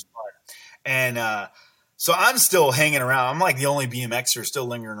it's so much fun. And so I'm still hanging around. I'm like the only BMXer still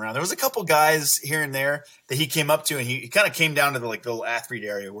lingering around. There was a couple guys here and there that he came up to, and he kind of came down to the little athlete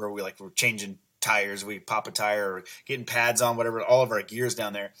area where we're changing tires. We pop a tire or getting pads on, whatever, all of our gear's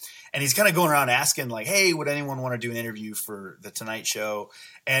down there. And he's kind of going around asking like, hey, would anyone want to do an interview for the Tonight Show?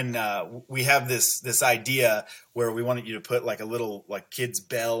 And we have this idea where we wanted you to put like a little like kid's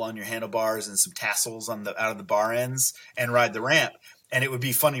bell on your handlebars and some tassels out of the bar ends and ride the ramp. And it would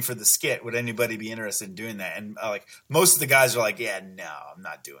be funny for the skit. Would anybody be interested in doing that? And like most of the guys are like, yeah, no, I'm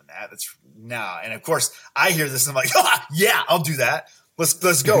not doing that. That's no. And of course I hear this and I'm like, oh, yeah, I'll do that.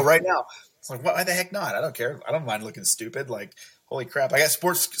 Let's go right now. It's like, why the heck not? I don't care. I don't mind looking stupid. Like, holy crap. I got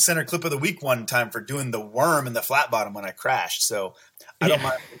Sports Center clip of the week one time for doing the worm in the flat bottom when I crashed. So I don't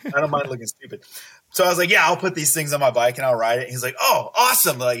mind looking stupid. So I was like, yeah, I'll put these things on my bike and I'll ride it. And he's like, oh,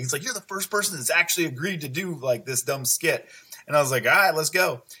 awesome. Like, he's like, you're the first person that's actually agreed to do like this dumb skit. And I was like, all right, let's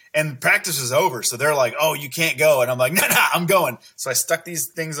go. And practice was over. So they're like, oh, you can't go. And I'm like, no, I'm going. So I stuck these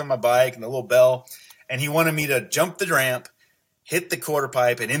things on my bike and the little bell. And he wanted me to jump the ramp, hit the quarter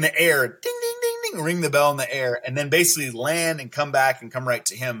pipe, and in the air, ding, ding, ding, ding, ring the bell in the air, and then basically land and come back and come right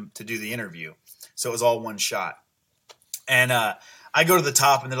to him to do the interview. So it was all one shot. And I go to the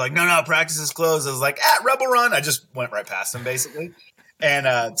top, and they're like, no, practice is closed. I was like, Rebel Run. I just went right past them, basically.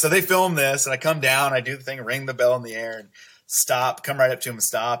 And so they film this, and I come down, I do the thing, ring the bell in the air, and stop, come right up to him and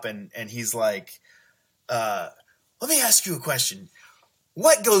stop. And he's like, let me ask you a question.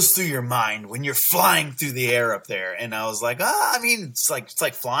 What goes through your mind when you're flying through the air up there? And I was like, I mean, it's like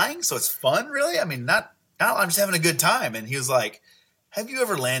flying. So it's fun, really. I mean, not, I'm just having a good time. And he was like, have you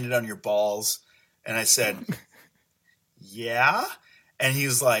ever landed on your balls? And I said, yeah. And he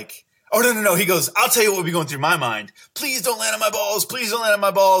was like, oh, no. He goes, I'll tell you what would be going through my mind. Please don't land on my balls. Please don't land on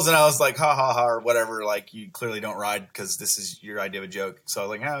my balls. And I was like, ha, ha, ha, or whatever. Like, you clearly don't ride because this is your idea of a joke. So I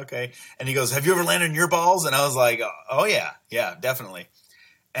was like, okay. And he goes, have you ever landed on your balls? And I was like, oh, yeah, definitely.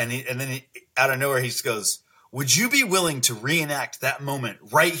 And then out of nowhere, he just goes, would you be willing to reenact that moment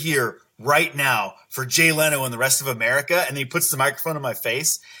right here, right now for Jay Leno and the rest of America? And he puts the microphone in my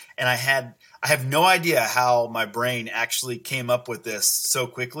face. And I have no idea how my brain actually came up with this so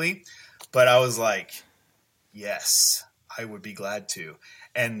quickly. But I was like, yes, I would be glad to.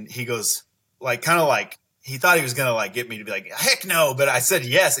 And he goes, like, kind of like, he thought he was going to like get me to be like, heck no. But I said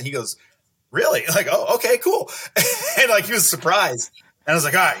yes. And he goes, really? Like, oh, okay, cool. And like, he was surprised. And I was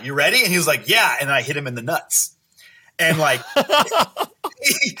like, all right, you ready? And he was like, yeah. And I hit him in the nuts. And like,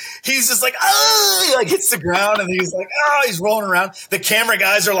 he's just like, oh, he like hits the ground. And he's like, oh, he's rolling around. The camera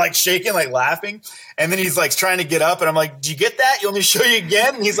guys are like shaking, like laughing. And then he's like trying to get up. And I'm like, did you get that? You want me to show you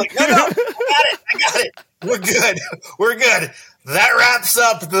again? And he's like, no, I got it. We're good. That wraps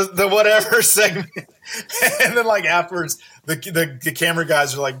up the whatever segment. And then like afterwards, the camera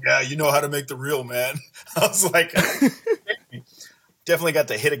guys are like, yeah, you know how to make the reel, man. I was like, definitely got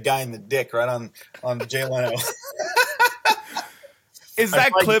to hit a guy in the dick right on Jay Leno. Is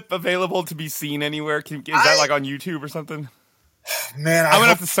that clip available to be seen anywhere? Is that like on YouTube or something? Man, I'm going to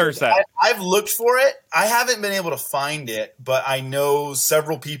have to search that. I've looked for it. I haven't been able to find it, but I know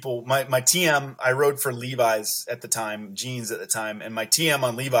several people. My TM, I rode for Levi's at the time, jeans at the time, and my TM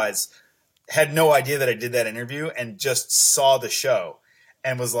on Levi's had no idea that I did that interview and just saw the show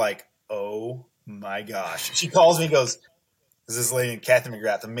and was like, oh my gosh. She calls me and goes, this lady named Kathy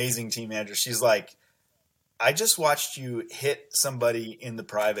McGrath, amazing team manager. She's like, I just watched you hit somebody in the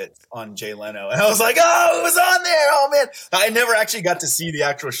private on Jay Leno. And I was like, oh, it was on there. Oh, man. I never actually got to see the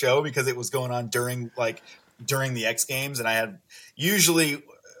actual show because it was going on during the X Games. And I had usually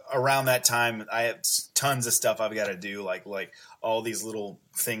around that time, I have tons of stuff I've got to do, like all these little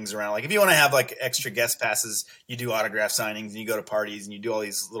things around. Like if you want to have like extra guest passes, you do autograph signings and you go to parties and you do all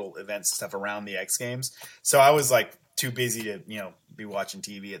these little events and stuff around the X Games. So I was like too busy to, be watching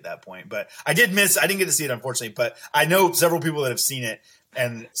TV at that point. But I didn't get to see it, unfortunately, but I know several people that have seen it.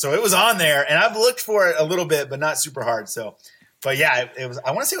 And so it was on there and I've looked for it a little bit, but not super hard. So, but yeah, it was,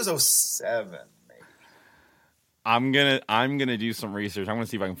 I want to say it was '07. I'm gonna do some research. I'm gonna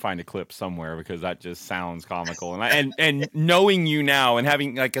see if I can find a clip somewhere because that just sounds comical. And knowing you now and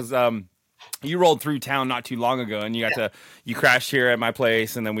having because you rolled through town not too long ago and you crashed here at my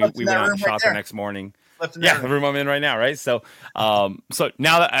place and then we went out and shot the next morning. Yeah, the room I'm in right now, right? So so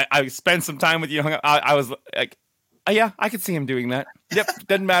now that I spent some time with you, I was like, yeah, I could see him doing that. Yep,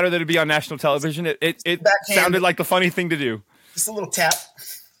 doesn't matter that it'd be on national television. It sounded like the funny thing to do. Just a little tap.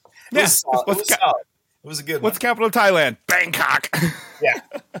 It was solid. It was a good one. What's the capital of Thailand? Bangkok. Yeah,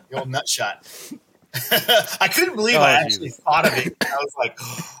 the old nut shot. I couldn't believe I actually thought of it. I was like,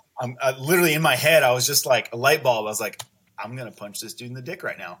 I'm literally in my head. I was just like a light bulb. I was like, I'm gonna punch this dude in the dick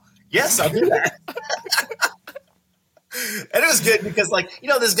right now. Yes, I'll do that. And it was good because,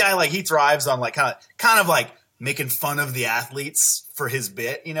 this guy, he thrives on kind of like making fun of the athletes for his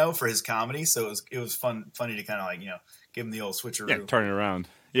bit, for his comedy. So it was funny to kind of give him the old switcheroo. Yeah, turn it around.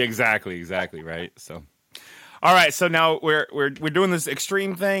 Yeah, exactly, right. So, all right, so now we're doing this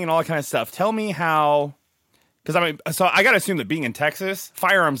extreme thing and all that kind of stuff. Tell me how, because so I got to assume that being in Texas,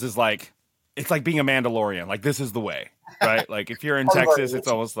 firearms is it's like being a Mandalorian. Like this is the way, right? Like if you're in Texas, it's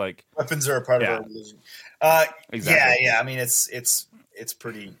almost like weapons are a part of our religion. Exactly. Yeah. I mean, it's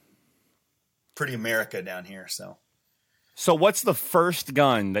pretty America down here. So what's the first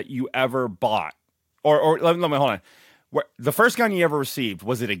gun that you ever bought, or let me hold on. The first gun you ever received,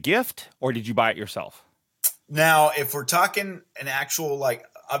 was it a gift or did you buy it yourself? Now, if we're talking an actual,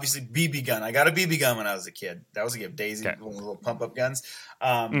 obviously BB gun, I got a BB gun when I was a kid. That was a gift. Daisy, one of the little pump up guns.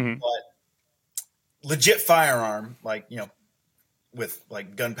 But legit firearm, with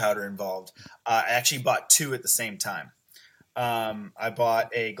gunpowder involved. I actually bought two at the same time. I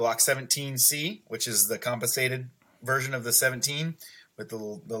bought a Glock 17C, which is the compensated version of the 17 with the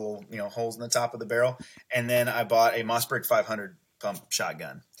little holes in the top of the barrel. And then I bought a Mossberg 500 pump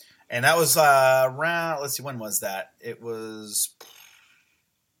shotgun. And that was around, let's see, when was that? It was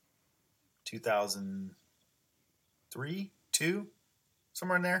 2003, 2,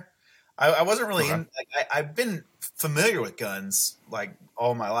 somewhere in there. I wasn't really in, I've been familiar with guns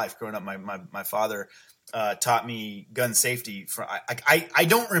all my life growing up. My father taught me gun safety. I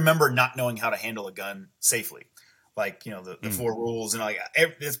don't remember not knowing how to handle a gun safely. The 4 rules and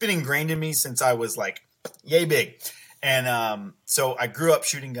it's been ingrained in me since I was yay big. And so I grew up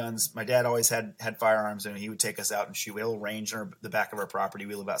shooting guns. My dad always had firearms and he would take us out and shoot. We had a little range on the back of our property.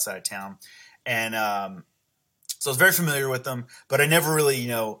 We live outside of town. And so I was very familiar with them, but I never really,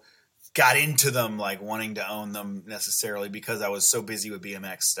 got into them wanting to own them necessarily because I was so busy with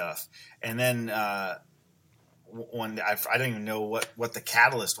BMX stuff. And then one day, I didn't even know what the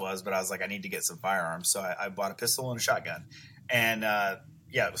catalyst was, but I was like, I need to get some firearms. So I bought a pistol and a shotgun. And so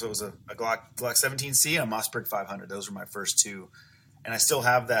it was a Glock 17C and a Mossberg 500. Those were my first two. And I still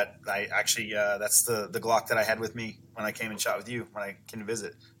have that. I actually, that's the Glock that I had with me when I came and shot with you when I came to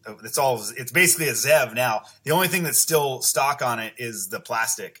visit. It's basically a Zev now. The only thing that's still stock on it is the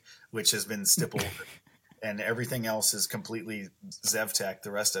plastic, which has been stippled, and everything else is completely Zev Tech.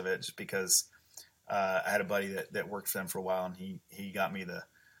 The rest of it, just because I had a buddy that worked for them for a while, and he got me the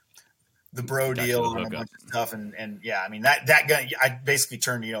bro deal and a bunch of stuff. And yeah, I mean that gun, I basically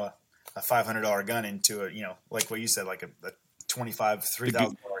turned a $500 gun into like what you said, like a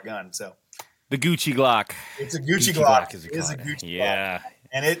 $3,000 gun. So the Gucci Glock. It's a Gucci Glock. It is a Gucci Glock.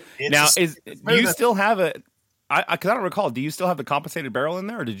 And it's now do you still have it? Because I don't recall. Do you still have the compensated barrel in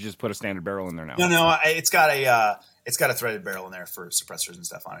there, or did you just put a standard barrel in there now? No. It's got a threaded barrel in there for suppressors and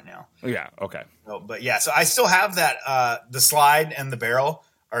stuff on it now. Yeah. Okay. But yeah, so I still have that. The slide and the barrel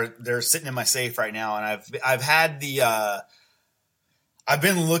they're sitting in my safe right now, and I've had I've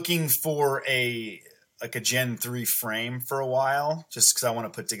been looking for a Gen 3 frame for a while, just because I want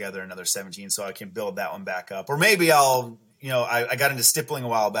to put together another 17 so I can build that one back up. Or maybe I'll, I got into stippling a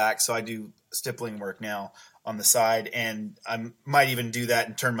while back, so I do stippling work now on the side, and I might even do that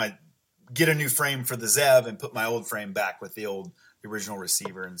and get a new frame for the Zev and put my old frame back with the original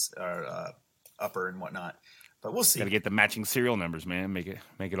receiver and upper and whatnot. but we'll see. Got to get the matching serial numbers, man. Make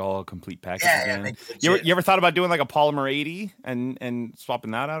it all a complete package Yeah, again. You ever thought about doing like a polymer 80 and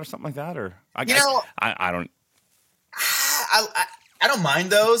swapping that out or something like that? Or I don't. I don't mind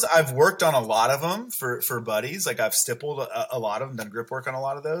those. I've worked on a lot of them for buddies. Like I've stippled a lot of them, done grip work on a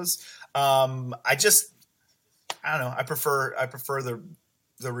lot of those. I don't know. I prefer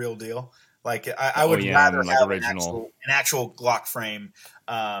the real deal. Like I would rather like have original. an actual Glock frame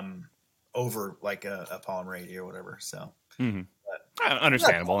over like a polymer 80 or whatever. So. Mm-hmm.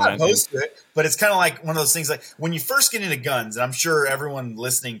 Understandable. I'm not opposed to it, but it's kind of like one of those things. Like when you first get into guns, and I'm sure everyone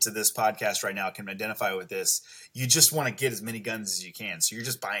listening to this podcast right now can identify with this. You just want to get as many guns as you can, so you're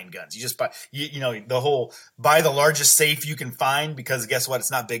just buying guns. You just buy, you know, the whole buy the largest safe you can find because guess what?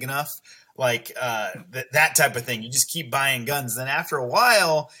 It's not big enough. Like that type of thing. You just keep buying guns. Then after a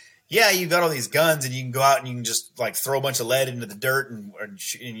while, yeah, you got all these guns, and you can go out and you can just like throw a bunch of lead into the dirt and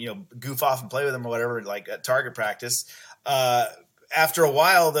you know goof off and play with them or whatever, like at target practice. After a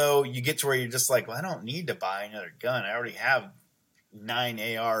while, though, you get to where you're just like, well, I don't need to buy another gun. I already have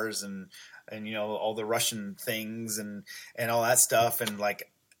 9 ARs and you know all the Russian things and all that stuff. And like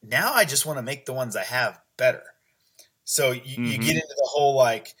now, I just want to make the ones I have better. So you get into the whole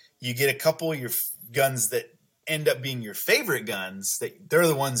like you get a couple of your guns that end up being your favorite guns. That they're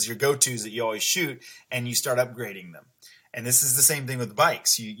the ones your go-tos that you always shoot, and you start upgrading them. And this is the same thing with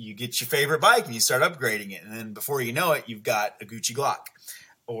bikes. You get your favorite bike and you start upgrading it. And then before you know it, you've got a Gucci Glock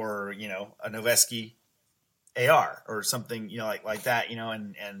or, you know, a Noveske AR or something, you know, like that, you know,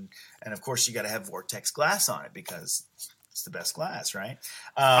 and of course you got to have Vortex glass on it because it's the best glass, right?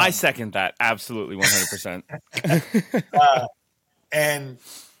 I second that. Absolutely. 100%. And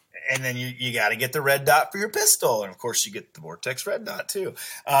then you got to get the red dot for your pistol. And of course you get the Vortex red dot too.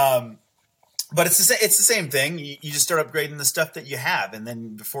 But it's the same thing. You just start upgrading the stuff that you have, and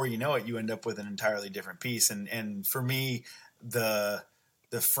then before you know it, you end up with an entirely different piece. And for me, the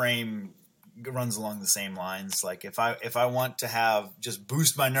frame runs along the same lines. Like if I want to have just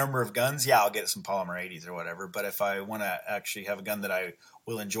boost my number of guns, yeah, I'll get some polymer 80s or whatever. But if I want to actually have a gun that I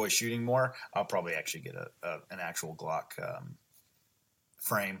will enjoy shooting more, I'll probably actually get an actual Glock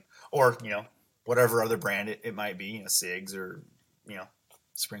frame, or you know whatever other brand it might be, you know, Sigs or you know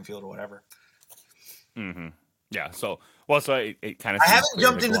Springfield or whatever. Mm-hmm. Yeah. So it kind of. I haven't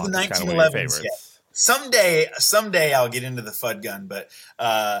jumped into the 1911s yet. Someday I'll get into the FUD gun, but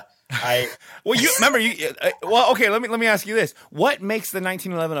I. Well, you remember well, okay. Let me ask you this: what makes the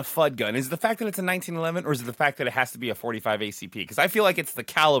 1911 a FUD gun? Is it the fact that it's a 1911, or is it the fact that it has to be a 45 ACP? Because I feel like it's the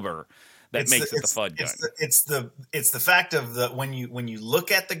caliber that makes it the FUD gun. It's the fact of when you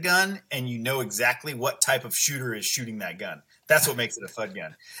look at the gun and you know exactly what type of shooter is shooting that gun. That's what makes it a FUD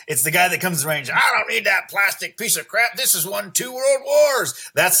gun. It's the guy that comes to range. I don't need that plastic piece of crap. This has won 2 world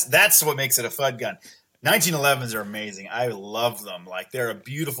wars. That's what makes it a FUD gun. 1911s are amazing. I love them. Like they're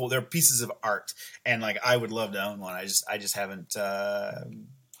pieces of art, and like I would love to own one. I just haven't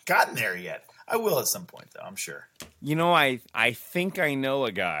gotten there yet. I will at some point though. I'm sure. You know, I think I know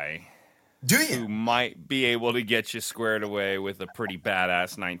a guy. Do you? Who might be able to get you squared away with a pretty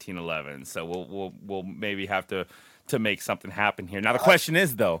badass 1911? So we'll maybe have to make something happen here. Now the question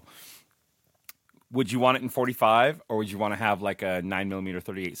is though, would you want it in 45 or would you want to have like a 9mm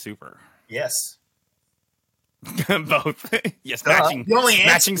 38 Super? Yes. Both. Yes,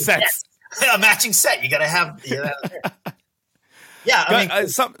 matching sets. Yes. A matching set. You got to have. Yeah, I mean,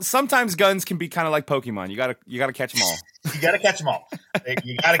 sometimes guns can be kind of like Pokemon. You gotta catch them all. You gotta catch them all.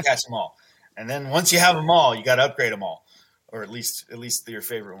 You gotta catch them all. And then once you have them all, you gotta upgrade them all, or at least your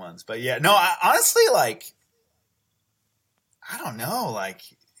favorite ones. But yeah, no, honestly, like I don't know. Like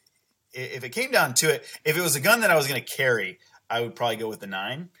if it came down to it, if it was a gun that I was going to carry, I would probably go with the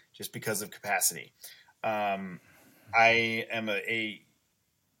 9 just because of capacity. I am a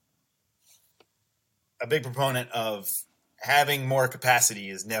big proponent of having more capacity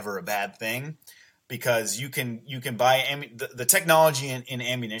is never a bad thing because you can buy the technology in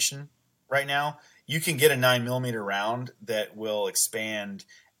ammunition right now. You can get a 9mm round that will expand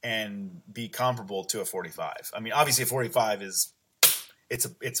and be comparable to a 45. I mean, obviously a 45 it's a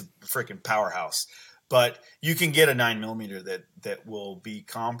freaking powerhouse, but you can get a 9mm that will be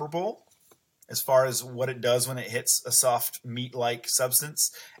comparable as far as what it does when it hits a soft meat-like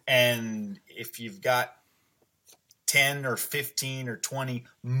substance. And if you've got 10 or 15 or 20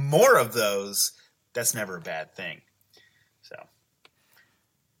 more of those, that's never a bad thing. So,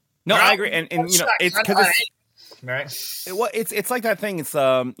 no, I agree, and you know, it's because right. It's like that thing. It's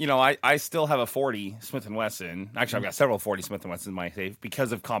you know, I still have a 40 Smith & Wesson. Actually, I've got several 40 Smith & Wessons in my safe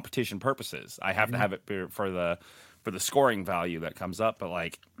because of competition purposes. I have to have it for the scoring value that comes up. But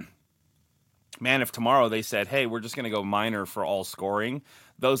like, man, if tomorrow they said, hey, we're just going to go minor for all scoring,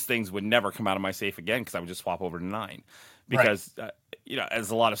 those things would never come out of my safe again because I would just swap over to 9. Because,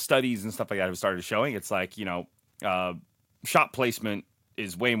 as a lot of studies and stuff like that have started showing, it's like, shot placement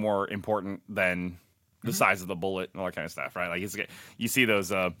is way more important than the size of the bullet and all that kind of stuff, right? Like you see those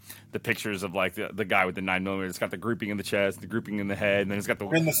the pictures of like the guy with the 9mm. It's got the grouping in the chest, the grouping in the head, and then it's got the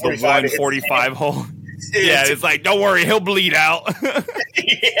 145 hole. Yeah, it's like, don't worry, he'll bleed out.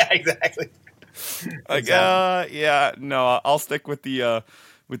 Yeah, exactly. Like, no, I'll stick with the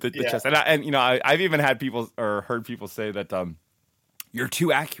chest. And I've even had people or heard people say that you're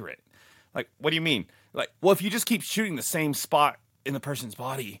too accurate. Like, what do you mean? Like, well, if you just keep shooting the same spot in the person's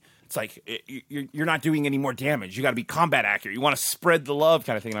body, it's like you're not doing any more damage. You got to be combat accurate. You want to spread the love,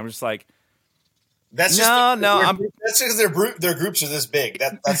 kind of thing. And I'm just like, that's because their groups are this big.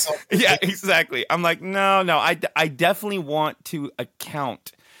 That's yeah, exactly. I'm like, no. I definitely want to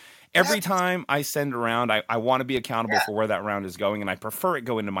account. Every time I send a round, I want to be accountable for where that round is going, and I prefer it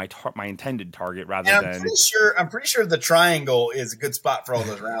go into my intended target rather than. I'm pretty sure the triangle is a good spot for all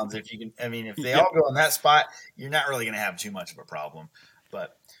those rounds. If you can, if they all go in that spot, you're not really going to have too much of a problem.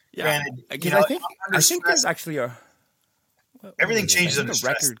 But granted, I think there's actually everything changes under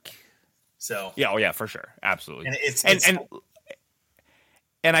stress. Record. So for sure, absolutely. And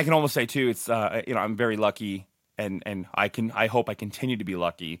and I can almost say too, it's I'm very lucky, and I hope I continue to be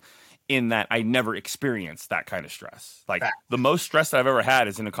lucky in that I never experienced that kind of stress. Like the most stress that I've ever had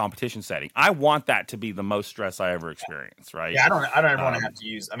is in a competition setting. I want that to be the most stress I ever experience. Right? Yeah, I don't ever want to have to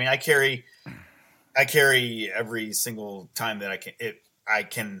use. I carry every single time that I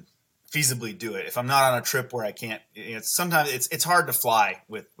can feasibly do it. If I'm not on a trip where I can't, sometimes it's hard to fly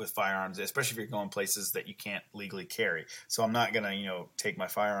with firearms, especially if you're going places that you can't legally carry. So I'm not gonna take my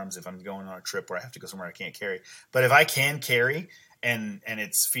firearms if I'm going on a trip where I have to go somewhere I can't carry. But if I can carry and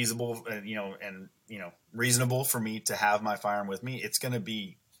it's feasible, and reasonable for me to have my firearm with me, it's gonna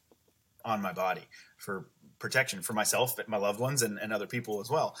be on my body for protection for myself, my loved ones, and other people as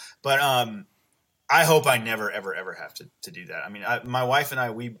well. But I hope I never, ever, ever have to do that. My wife and I,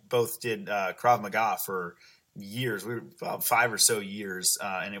 we both did Krav Maga for years. We were about 5 or so years.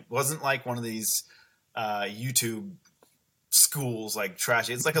 And it wasn't like one of these YouTube schools, like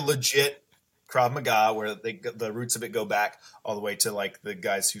trashy. It's like a legit Krav Maga where the roots of it go back all the way to like the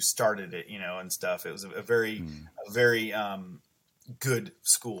guys who started it, and stuff. It was a very good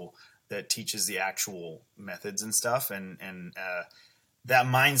school that teaches the actual methods and stuff. And that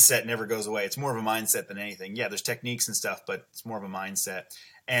mindset never goes away. It's more of a mindset than anything. Yeah, there's techniques and stuff, but it's more of a mindset.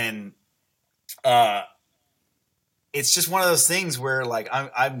 And it's just one of those things where like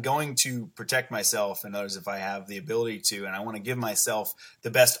I'm going to protect myself and others if I have the ability to, and I want to give myself the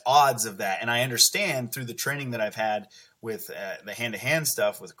best odds of that. And I understand through the training that I've had with the hand-to-hand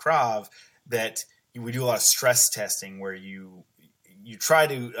stuff with Krav that we do a lot of stress testing where you try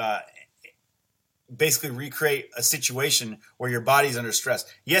to basically recreate a situation where your body's under stress.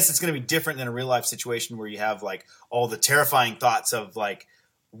 Yes, it's going to be different than a real life situation where you have like all the terrifying thoughts of like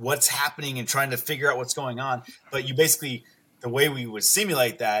what's happening and trying to figure out what's going on. But you basically, the way we would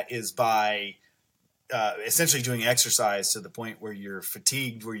simulate that is by essentially doing exercise to the point where you're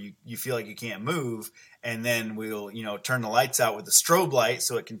fatigued, where you feel like you can't move. And then we'll, turn the lights out with a strobe light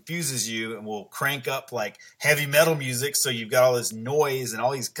so it confuses you, and we'll crank up like heavy metal music. So you've got all this noise and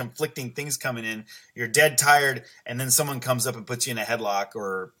all these conflicting things coming in. You're dead tired. And then someone comes up and puts you in a headlock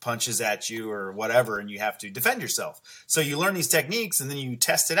or punches at you or whatever, and you have to defend yourself. So you learn these techniques and then you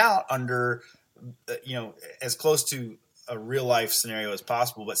test it out under, as close to a real life scenario as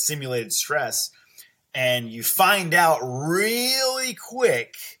possible, but simulated stress. And you find out really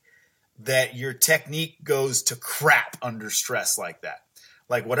quick that your technique goes to crap under stress like that.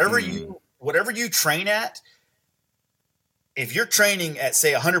 Like whatever you train at, if you're training at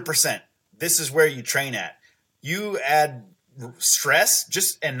say 100%, this is where you train at. You add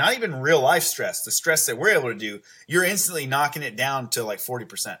stress, and not even real life stress, the stress that we're able to do, you're instantly knocking it down to like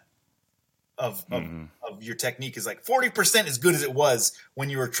 40%. Of your technique is like 40% as good as it was when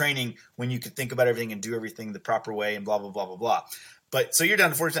you were training, when you could think about everything and do everything the proper way and blah, blah, blah, blah, blah. But so you're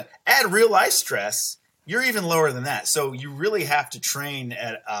down to 40%. Add real life stress, you're even lower than that. So you really have to train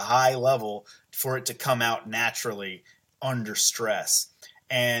at a high level for it to come out naturally under stress.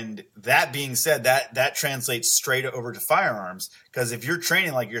 And that being said, that translates straight over to firearms, because if you're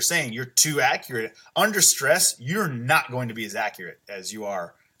training, like you're saying, you're too accurate under stress, you're not going to be as accurate as you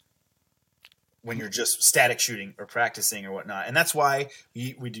are when you're just static shooting or practicing or whatnot. And that's why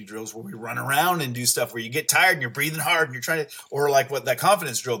we do drills where we run around and do stuff where you get tired and you're breathing hard and you're trying to, or like what that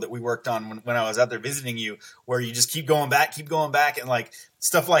confidence drill that we worked on when I was out there visiting you, where you just keep going back and like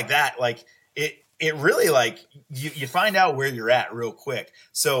stuff like that. Like it really like you find out where you're at real quick.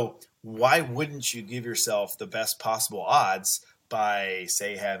 So why wouldn't you give yourself the best possible odds by,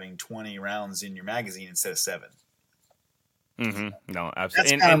 say, having 20 rounds in your magazine instead of 7? Mm-hmm. No, That's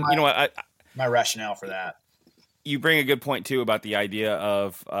absolutely. kind of And you know what? my rationale for that. You bring a good point too about the idea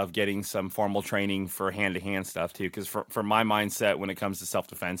of getting some formal training for hand to hand stuff too. Because for my mindset when it comes to self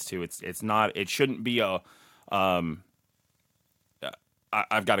defense too, it shouldn't be I've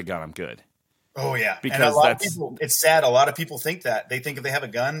got a gun, I'm good. Oh yeah, and a Because lot of that's people. It's sad. A lot of people think that they think if they have a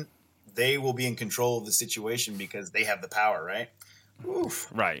gun, they will be in control of the situation because they have the power, right? Oof.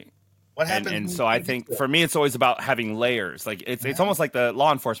 right. What And happens? so I think for me, it's always about having layers. Like it's almost like the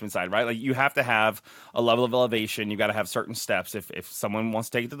law enforcement side, right? Like you have to have a level of elevation. You got to have certain steps. If someone wants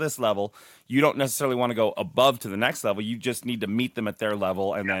to take it to this level, you don't necessarily want to go above to the next level. You just need to meet them at their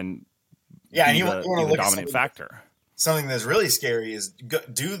level and then and be you want to the look at dominant factor. something that's really scary is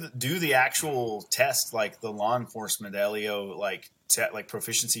do the actual test, like the law enforcement LEO like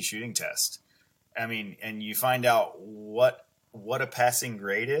proficiency shooting test. I mean, and you find out what a passing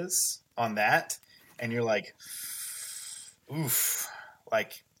grade is on that, and you're like, oof,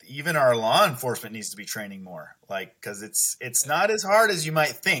 like even our law enforcement needs to be training more, like because it's not as hard as you might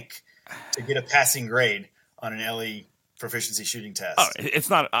think to get a passing grade on an LE proficiency shooting test. Oh, it's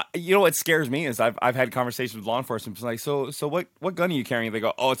not. You know what scares me is I've had conversations with law enforcement. It's like, so what gun are you carrying? They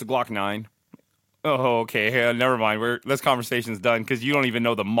go, oh, it's a Glock 9. Oh, okay. Yeah, never mind. This conversation's done because you don't even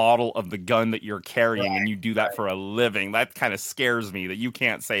know the model of the gun that you're carrying, and you do that for a living. That kind of scares me that you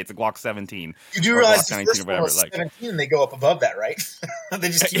can't say it's a Glock 17. You do realize the first one was 17, and they go up above that, right? They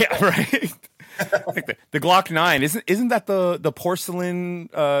just keep right. Like the Glock 9 isn't that the porcelain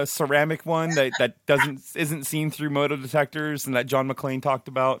ceramic one that isn't seen through moto detectors and that John McClane talked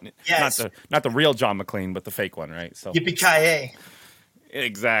about? Yes. Not the real John McClane, but the fake one, right? So yippee-ki-yay.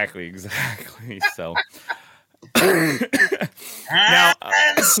 Exactly. So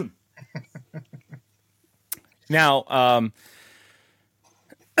now,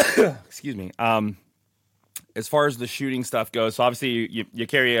 excuse me. As far as the shooting stuff goes, so obviously you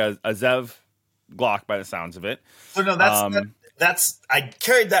carry a Zev Glock by the sounds of it. So no, that's I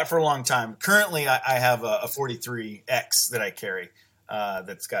carried that for a long time. Currently, I have a 43X that I carry.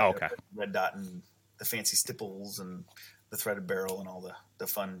 That's got a red dot and the fancy stipples and the threaded barrel and all the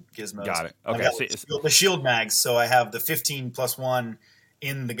fun gizmos. Got it. Okay. The shield mags. So I have the 15 plus 1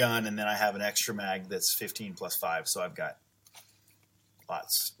 in the gun, and then I have an extra mag that's 15 plus 5. So I've got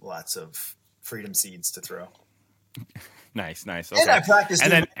lots of freedom seeds to throw. Nice. Okay. And I practice.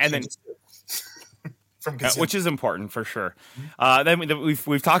 And then from which is important for sure. Then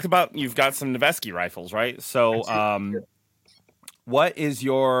we've talked about you've got some Noveske rifles, right? So what is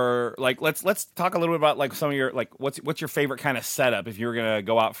your let's talk a little bit about like some of your what's your favorite kind of setup if you were gonna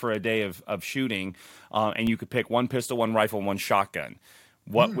go out for a day of shooting and you could pick one pistol, one rifle, one shotgun.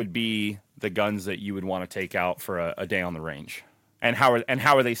 What would be the guns that you would want to take out for a day on the range? And how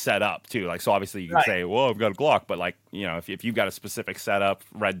are they set up too? Like, so obviously you can say, well, I've got a Glock, but like, you know, if you've got a specific setup,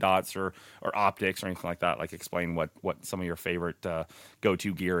 red dots or optics or anything like that, like explain what some of your favorite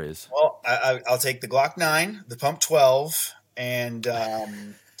go-to gear is. Well, I'll take the Glock 9, the Pump 12, and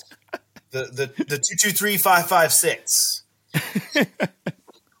the 223-556.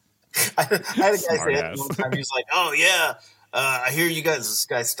 I had a guy say it one time. He was like, "Oh yeah, I hear you guys." This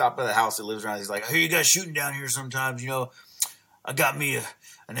guy stopped by the house that lives around. He's like, "I hear you guys shooting down here sometimes. You know, I got me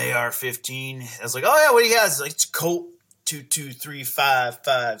an AR-15." I was like, "Oh yeah, what do you guys?" He's like, "It's a Colt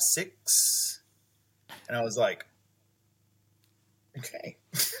 223-556," and I was like, "Okay."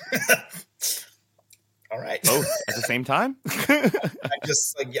 All right. Both at the same time? I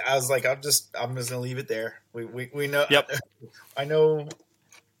was like, I'm just gonna leave it there. We know. Yep. I know.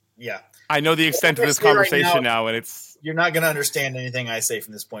 Yeah. I know the extent of this conversation right now, and you're not gonna understand anything I say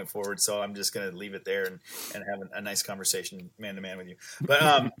from this point forward. So I'm just gonna leave it there and have a nice conversation man to man with you.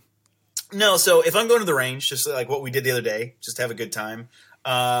 But no. So if I'm going to the range, just like what we did the other day, just to have a good time,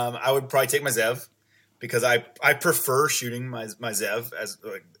 I would probably take my Zev because I prefer shooting my Zev as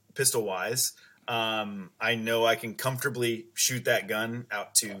pistol wise. I know I can comfortably shoot that gun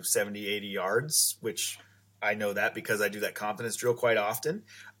out to 70, 80 yards, which I know that because I do that confidence drill quite often.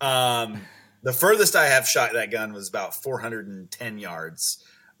 The furthest I have shot that gun was about 410 yards,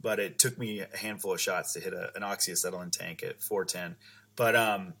 but it took me a handful of shots to hit an oxyacetylene tank at 410. But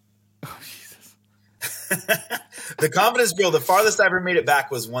oh, Jesus. The confidence drill, the farthest I ever made it back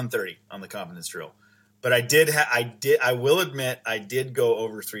was 130 on the confidence drill. But I will admit, I did go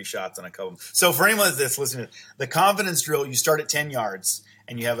over 3 shots on a couple. So for anyone that's listening, the confidence drill, you start at 10 yards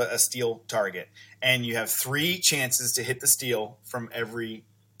and you have a steel target, and you have 3 chances to hit the steel from every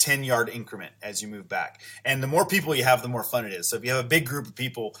 10-yard increment as you move back. And the more people you have, the more fun it is. So if you have a big group of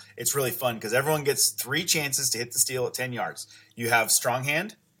people, it's really fun because everyone gets 3 chances to hit the steel at 10 yards. You have strong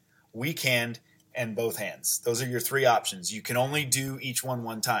hand, weak hand, and both hands. Those are your 3 options. You can only do each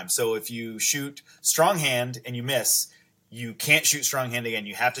one time. So if you shoot strong hand and you miss, you can't shoot strong hand again.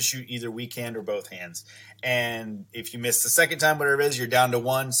 You have to shoot either weak hand or both hands. And if you miss the second time, whatever it is, you're down to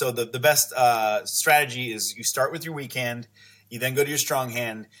 1. So the best strategy is you start with your weak hand, you then go to your strong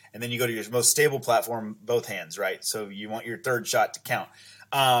hand, and then you go to your most stable platform, both hands, right? So you want your third shot to count.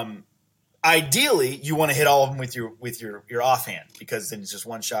 Ideally, you want to hit all of them with your offhand because then it's just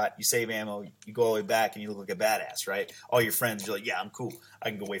one shot. You save ammo, you go all the way back, and you look like a badass, right? All your friends, you're like, yeah, I'm cool. I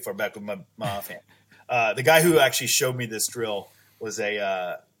can go way far back with my offhand. The guy who actually showed me this drill was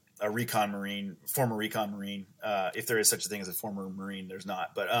a recon Marine, former recon Marine. If there is such a thing as a former Marine, there's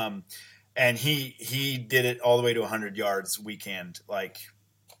not. But and he did it all the way to 100 yards weak hand, like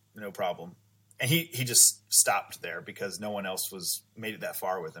no problem. And he just stopped there because no one else made it that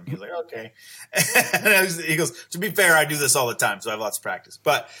far with him. He was like, okay. And he goes, to be fair, I do this all the time, so I have lots of practice.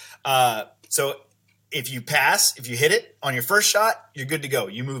 But so if you hit it on your first shot, you're good to go.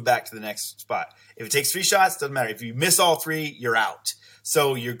 You move back to the next spot. If it takes 3 shots, doesn't matter. If you miss all 3, you're out.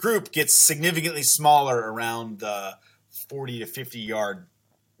 So your group gets significantly smaller around the 40 to 50 yard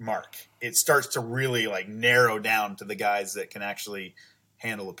mark. It starts to really like narrow down to the guys that can actually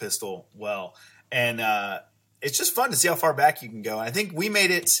handle a pistol well. And it's just fun to see how far back you can go. And I think we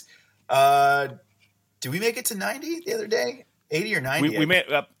made it did we make it to 90 the other day? 80 or 90? We made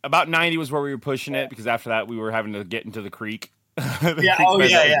about 90 was where we were pushing it because after that we were having to get into the creek. The creek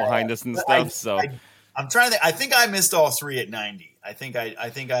behind us and stuff. I'm trying to think. I think I missed all 3 at 90. I think I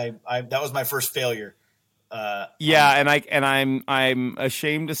that was my first failure. I'm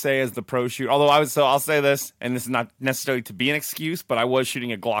ashamed to say as the pro shooter, although I'll say this, and this is not necessarily to be an excuse, but I was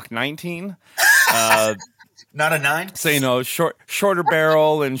shooting a Glock 19. Not a 9? So, shorter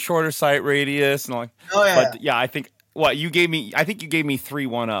barrel and shorter sight radius and all. Oh yeah. But yeah, I think you gave me 3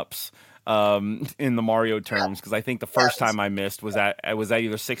 1-ups in the Mario terms because I think the first time I missed was at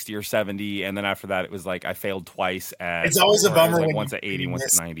either 60 or 70, and then after that it was like I failed twice at. It's always a bummer when once at 80,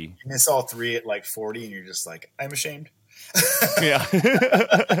 once at 90. You miss all 3 at like 40, and you're just like, I'm ashamed. Yeah.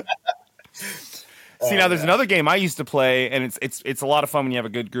 See, now there's another game I used to play, and it's a lot of fun when you have a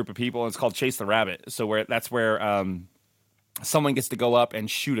good group of people. And it's called Chase the Rabbit. So that's where someone gets to go up and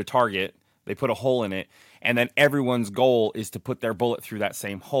shoot a target. They put a hole in it, and then everyone's goal is to put their bullet through that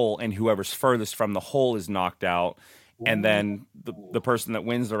same hole, and whoever's furthest from the hole is knocked out. And then the person that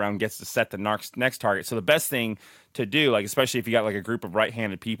wins the round gets to set the next target. So the best thing to do, like especially if you got like a group of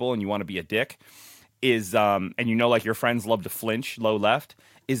right-handed people and you want to be a dick, is and like your friends love to flinch low left,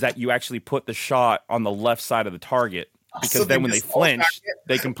 is that you actually put the shot on the left side of the target because so then when they flinch,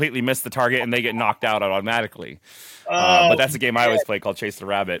 they completely miss the target and they get knocked out automatically. But that's a game I always play called Chase the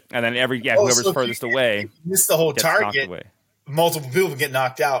Rabbit, and then whoever's furthest away miss the whole target. Multiple people get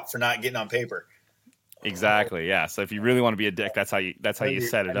knocked out for not getting on paper. Exactly. Yeah. So if you really want to be a dick, that's how you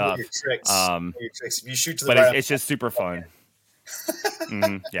set it up. Your tricks. If you shoot to the but it's just super fun.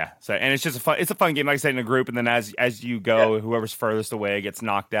 Yeah. So and it's a fun game, like I said, in a group, and then as you go, whoever's furthest away gets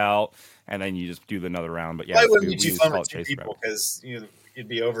knocked out, and then you just do another round. But yeah, it wouldn't be too fun with 2 people because it'd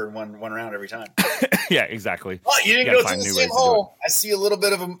be over in one round every time. Yeah, exactly. Oh, you didn't go through the same hole. I see a little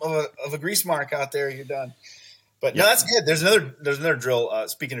bit of a grease mark out there. You're done. But no, that's good. There's another drill.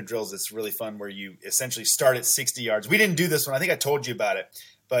 Speaking of drills, it's really fun where you essentially start at 60 yards. We didn't do this one. I think I told you about it.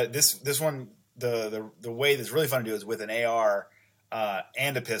 But this one, the way that's really fun to do is with an AR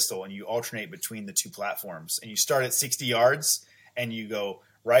and a pistol, and you alternate between the 2 platforms. And you start at 60 yards, and you go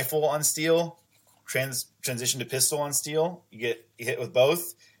rifle on steel, transition to pistol on steel. You hit with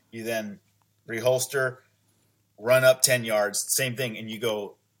both. You then reholster, run up 10 yards, same thing, and you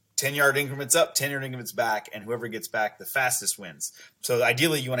go 10-yard increments up, 10-yard increments back, and whoever gets back the fastest wins. So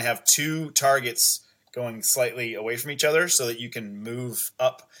ideally, you want to have 2 targets going slightly away from each other so that you can move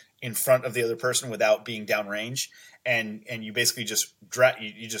up in front of the other person without being downrange, and you basically just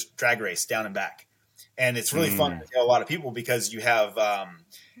drag race down and back. And it's really fun to a lot of people because you have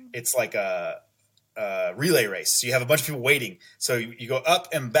it's like a relay race. So you have a bunch of people waiting. So you go up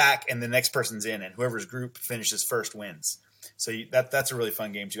and back, and the next person's in, and whoever's group finishes first wins. So that's a really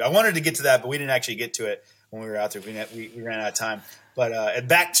fun game too. I wanted to get to that, but we didn't actually get to it when we were out there. We ran out of time. But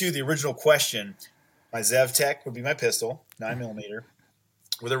back to the original question, my Zev Tech would be my pistol, 9mm,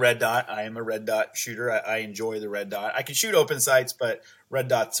 with a red dot. I am a red dot shooter. I enjoy the red dot. I can shoot open sights, but red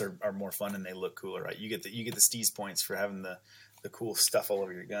dots are more fun and they look cooler, right? You get the Steez points for having the the cool stuff all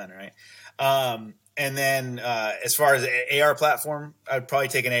over your gun, right? And then as far as AR platform, I'd probably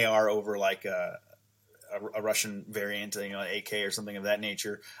take an AR over like a Russian variant, you know, an AK or something of that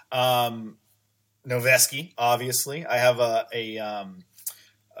nature. Noveski, obviously. I have a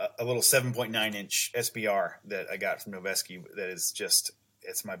little 7.9 inch SBR that I got from Noveski that is just,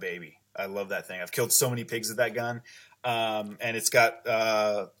 it's my baby. I love that thing. I've killed so many pigs with that gun. And it's got,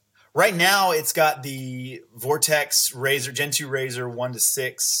 right now it's got the Vortex Razor, Gen 2 Razor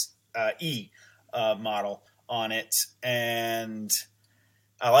 1-6 E model on it. And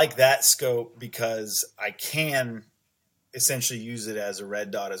I like that scope because I can essentially use it as a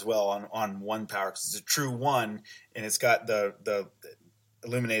red dot as well on one power, because it's a true one and it's got the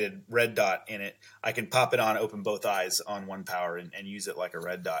illuminated red dot in it. I can pop it on, open both eyes on one power and use it like a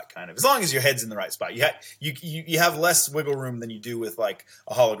red dot kind of, as long as your head's in the right spot. You have less wiggle room than you do with like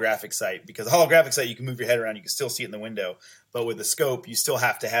a holographic sight, because a holographic sight, you can move your head around, you can still see it in the window, but with the scope, you still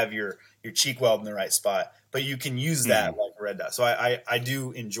have to have your cheek weld in the right spot, but you can use that like a red dot. So I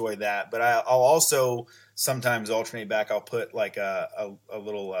do enjoy that, but I'll also sometimes alternate back. I'll put like a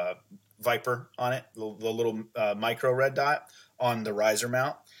little Viper on it, the little micro red dot on the riser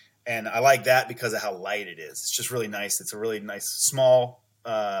mount. And I like that because of how light it is. It's just really nice. It's a really nice small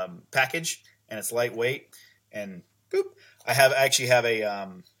package, and it's lightweight. And boop, I actually have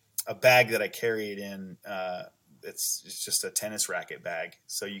a bag that I carry it in. It's just a tennis racket bag,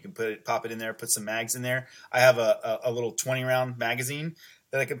 so you can pop it in there, put some mags in there. I have a little 20 round magazine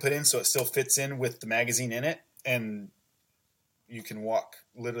that I can put in, so it still fits in with the magazine in it, and you can walk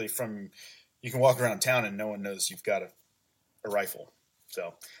around town and no one knows you've got a rifle.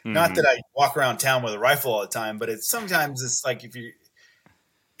 So not that I walk around town with a rifle all the time, but sometimes it's like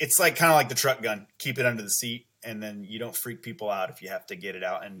it's like kind of like the truck gun, keep it under the seat, and then you don't freak people out if you have to get it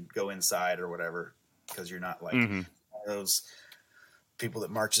out and go inside or whatever, because you're not like one of those people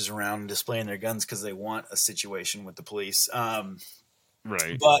that marches around displaying their guns because they want a situation with the police.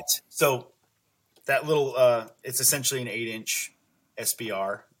 Right. But so that little, it's essentially an 8-inch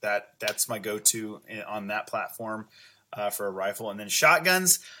SBR. That's my go-to on that platform for a rifle. And then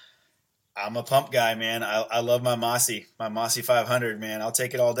shotguns, I'm a pump guy, man. I love my Mossy 500, man. I'll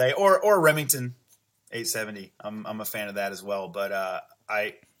take it all day. Or Remington 870. I'm a fan of that as well. But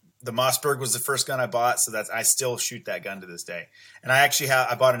the Mossberg was the first gun I bought, so I still shoot that gun to this day. And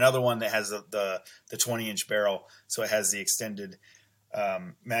I bought another one that has the 20-inch barrel, so it has the extended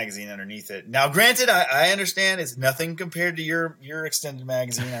magazine underneath it. Now, granted, I understand it's nothing compared to your extended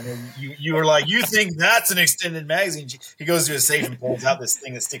magazine. I know you were like, you think that's an extended magazine? He goes to his safe and pulls out this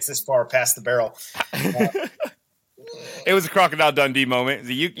thing that sticks this far past the barrel. It was a Crocodile Dundee moment.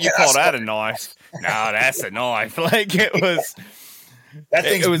 You call that a knife? No, that's a knife. Like it was.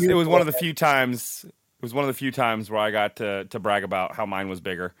 It was one of the few times. It was one of the few times where I got to brag about how mine was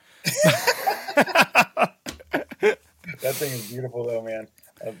bigger. That thing is beautiful, though, man.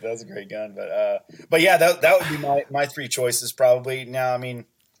 That's a great gun, but yeah, that would be my three choices probably. Now, I mean,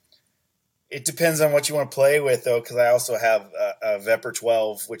 it depends on what you want to play with, though, because I also have a Vepr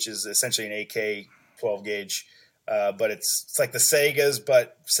 12, which is essentially an AK 12 gauge, but it's like the Segas,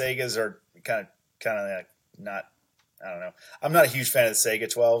 but Segas are kind of not. I don't know. I'm not a huge fan of the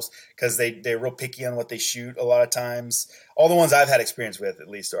Sega 12s because they're real picky on what they shoot a lot of times. All the ones I've had experience with, at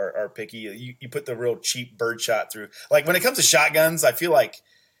least, are picky. You put the real cheap bird shot through. Like when it comes to shotguns, I feel like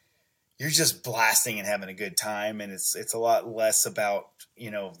you're just blasting and having a good time, and it's a lot less about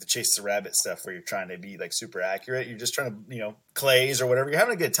the chase the rabbit stuff where you're trying to be like super accurate. You're just trying to clays or whatever. You're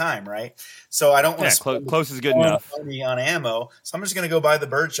having a good time, right? So I don't want to spend close is good enough money on ammo. So I'm just going to go buy the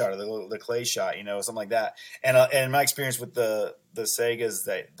bird shot or the clay shot, something like that. And in my experience with the Segas,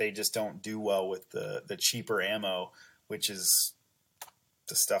 they just don't do well with the cheaper ammo, which is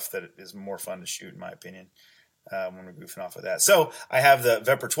the stuff that is more fun to shoot, in my opinion. When we're goofing off with that. So I have the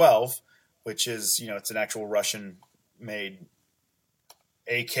Vepr 12, which is, it's an actual Russian-made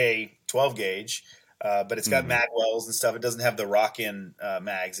AK 12 gauge, but it's got mag wells and stuff. It doesn't have the rock-in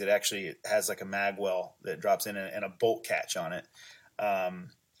mags. It actually has like a mag well that drops in and a bolt catch on it. And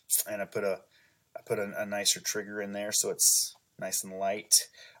I put a nicer trigger in there, so it's nice and light.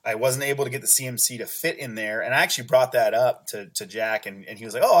 I wasn't able to get the CMC to fit in there, and I actually brought that up to Jack, and he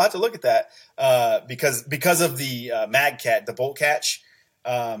was like, "Oh, I'll have to look at that because of the mag cat, the bolt catch.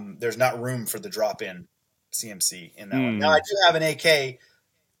 There's not room for the drop-in CMC in that one. Now I do have an AK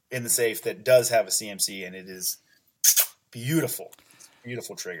in the safe that does have a CMC, and it is beautiful.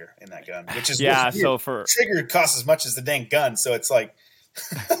 Beautiful trigger in that gun, which is so for trigger costs as much as the dang gun, so it's like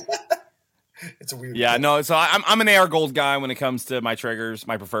it's a weird thing. No, so I'm an AR Gold guy when it comes to my triggers,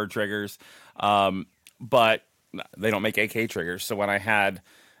 my preferred triggers. But they don't make AK triggers. So when I had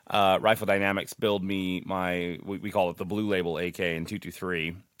Rifle Dynamics build me we call it the Blue Label AK in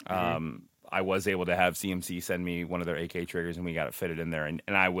 223, I was able to have CMC send me one of their AK triggers, and we got it fitted in there. And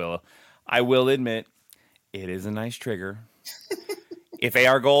I will admit, it is a nice trigger. If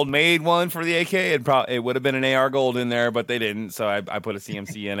AR Gold made one for the AK, it would have been an AR Gold in there, but they didn't. So I put a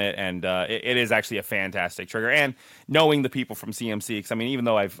CMC in it, and it is actually a fantastic trigger. And knowing the people from CMC, because I mean, even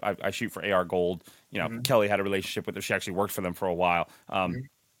though I shoot for AR Gold, Kelly had a relationship with her. She actually worked for them for a while.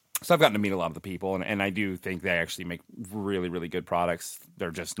 So I've gotten to meet a lot of the people, and I do think they actually make really, really good products.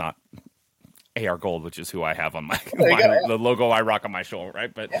 They're just not AR Gold, which is who I have on the logo I rock on my shoulder,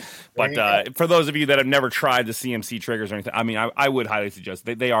 right? But for those of you that have never tried the CMC triggers or anything, I mean, I would highly suggest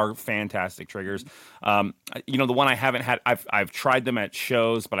they are fantastic triggers. The one I haven't had, I've tried them at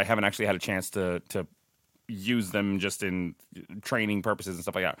shows, but I haven't actually had a chance to use them just in training purposes and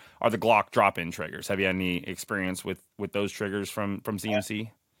stuff like that, are the Glock drop-in triggers. Have you had any experience with those triggers from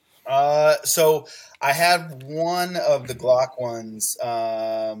CMC? So I had one of the Glock ones,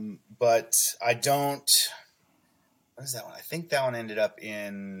 but I don't. What is that one? I think that one ended up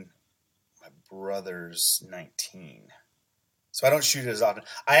in my brother's 19. So I don't shoot it as often.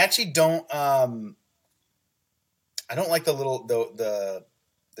 I actually don't. I don't like the little the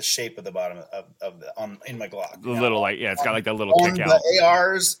shape of the bottom in my Glock. The little it's got like that little kick out. The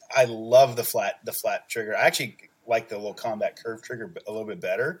ARs, I love the flat trigger. I actually like the little combat curve trigger a little bit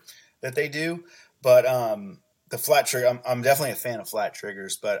better that they do, but the flat trigger, I'm definitely a fan of flat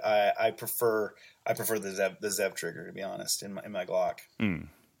triggers, but I prefer the Zev trigger, to be honest, in my Glock.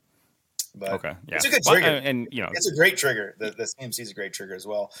 But okay, yeah, it's a good trigger, and it's a great trigger. The CMC is a great trigger as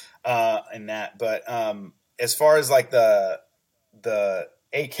well, in that. But as far as like the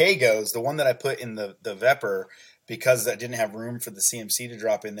AK goes, the one that I put in the Vepr, because I didn't have room for the CMC to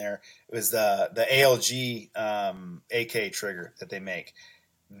drop in there, it was the ALG AK trigger that they make.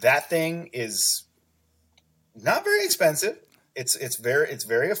 That thing is not very expensive. It's very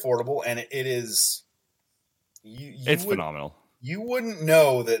affordable, and it is. It's phenomenal. You wouldn't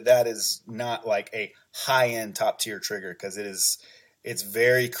know that is not like a high end top tier trigger, because it's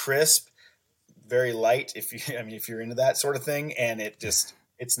very crisp, very light. If you're into that sort of thing, and it's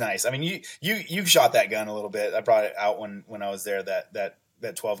nice. I mean, you shot that gun a little bit. I brought it out when I was there, that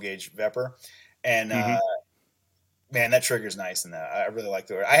 12 gauge Vepr, and man, that trigger's nice in that. I really like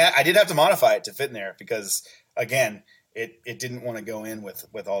the. I did have to modify it to fit in there, because again, it didn't want to go in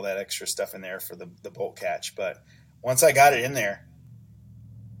with all that extra stuff in there for the bolt catch. But once I got it in there,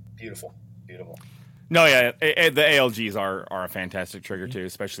 beautiful. No, yeah, the ALGs are a fantastic trigger too,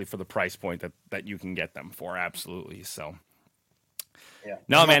 especially for the price point that you can get them for. Absolutely. So. Yeah.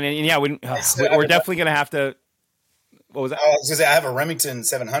 No, man, and yeah, we're definitely gonna have to. What was that? I was gonna say, I have a Remington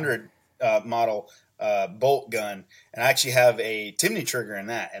 700 model bolt gun, and I actually have a Timney trigger in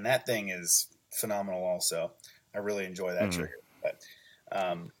that, and that thing is phenomenal. Also, I really enjoy that trigger. But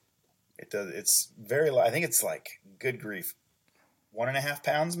it's very. I think it's like, good grief, 1.5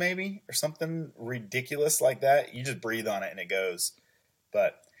 pounds maybe, or something ridiculous like that. You just breathe on it and it goes.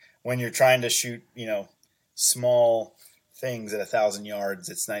 But when you're trying to shoot, small things at 1,000 yards,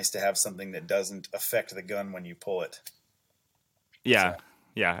 it's nice to have something that doesn't affect the gun when you pull it. Yeah. So.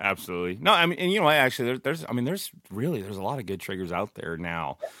 Yeah, absolutely. No, I mean, and actually, there's a lot of good triggers out there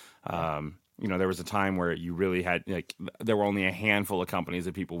now. There was a time where you really had, there were only a handful of companies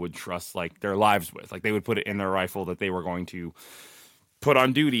that people would trust, like, their lives with. Like, they would put it in their rifle that they were going to put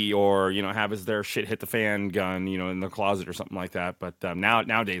on duty, or have as their shit hit the fan gun, in the closet or something like that. But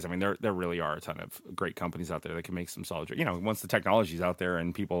nowadays, I mean, there really are a ton of great companies out there that can make some solid. Once the technology's out there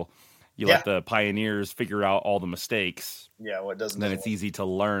and people, let the pioneers figure out all the mistakes. Yeah, what doesn't. Then it's easy to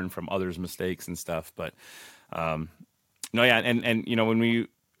learn from others' mistakes and stuff. But no, yeah, and when we,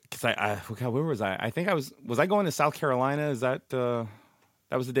 because where was I? I think was I going to South Carolina? Is that that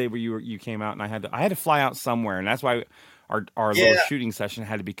was the day where you came out, and I had to fly out somewhere, and that's why our little shooting session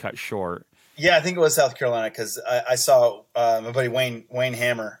had to be cut short. Yeah, I think it was South Carolina, because I saw my buddy Wayne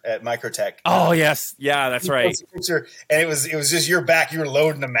Hammer at Microtech. Oh yes, yeah, that's right. Picture, and it was just your back. You were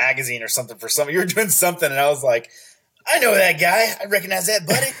loading a magazine or something for something. You were doing something, and I was like, I know that guy. I recognize that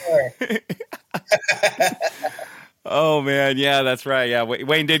buddy. Oh man, yeah, that's right. Yeah,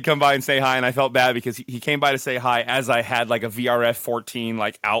 Wayne did come by and say hi, and I felt bad because he came by to say hi as I had like a VRF 14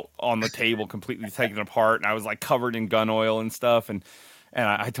 like out on the table, completely taken apart, and I was like covered in gun oil and stuff, and And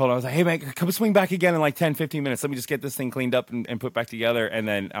I told him, I was like, hey, man, come swing back again in like 10, 15 minutes. Let me just get this thing cleaned up and put back together. And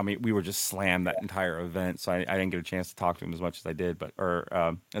then, I mean, we were just slammed that entire event. So I didn't get a chance to talk to him as much as I did, or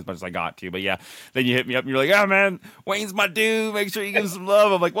as much as I got to. But yeah, then you hit me up and you're like, oh, man, Wayne's my dude. Make sure you give him some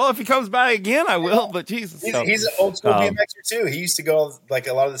love. I'm like, well, if he comes back again, I will. But Jesus. He's an old school BMXer too. He used to go like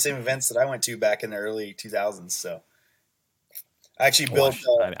a lot of the same events that I went to back in the early 2000s. So I actually built.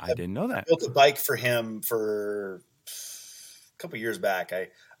 I didn't know that. I built a bike for him for a couple years back. I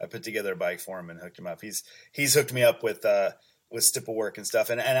put together a bike for him and hooked him up. He's hooked me up with stipple work and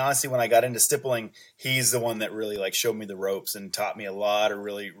stuff. And honestly, when I got into stippling, he's the one that really like showed me the ropes and taught me a lot of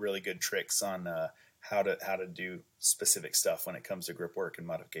really, really good tricks on how to do specific stuff when it comes to grip work and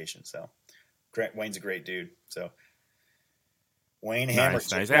modification. So Wayne's a great dude. So Wayne Hammer.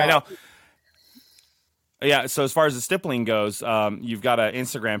 Nice. I know. Yeah, so as far as the stippling goes, you've got an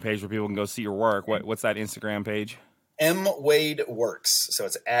Instagram page where people can go see your work. What's that Instagram page? M Wade Works. So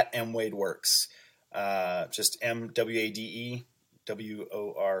it's at M Wade Works. Just MWADE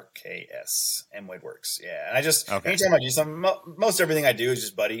WORKS. M Wade Works. Yeah. And I just anytime I do something, most everything I do is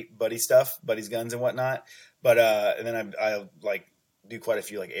just buddy stuff, buddy's guns and whatnot. But and then I like do quite a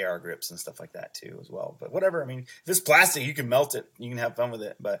few like AR grips and stuff like that too as well. But whatever. I mean, if it's plastic, you can melt it. You can have fun with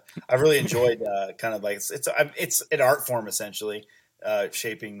it. But I really enjoyed kind of like it's an art form essentially,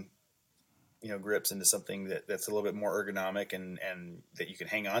 shaping grips into something that's a little bit more ergonomic and that you can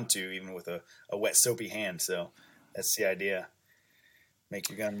hang on to even with a wet soapy hand. So that's the idea. Make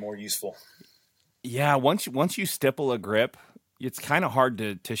your gun more useful. Yeah, once you stipple a grip, it's kind of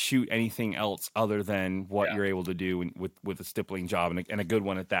hard to shoot anything else other than what you're able to do with a stippling job and a good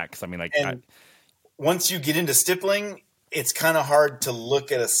one at that. Because I mean, like, once you get into stippling, it's kind of hard to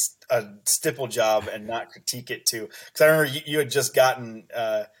look at a stipple job and not critique it too. Because I remember you had just gotten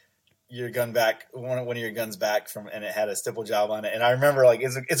your gun back, one of your guns back and it had a stipple job on it. And I remember like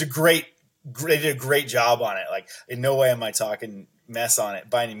it's a great, they did a great job on it. Like in no way am I talking mess on it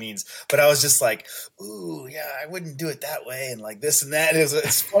by any means, but I was just like, ooh, yeah, I wouldn't do it that way, and like this and that.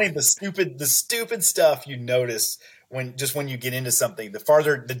 It's funny the stupid stuff you notice when you get into something.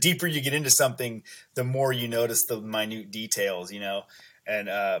 The deeper you get into something, the more you notice the minute details, And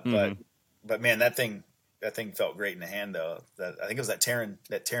but man, that thing felt great in the hand though. I think it was that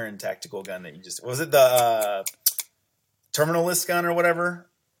Terran tactical gun that you just was it the Terminalist gun or whatever.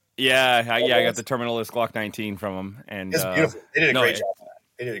 Yeah, I got the Terminalist Glock 19 from them, and it's beautiful. They did a great job on that.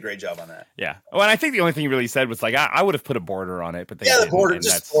 They did a great job on that. Yeah. Well, and I think the only thing he really said was like, I would have put a border on it, but the border,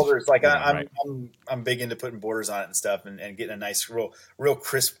 just borders. Like I'm big into putting borders on it and stuff, and getting a nice, real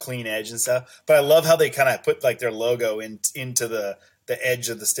crisp, clean edge and stuff. But I love how they kind of put like their logo into the edge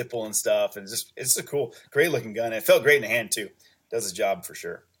of the stipple and stuff, and it's a cool, great looking gun. It felt great in the hand too. Does the job for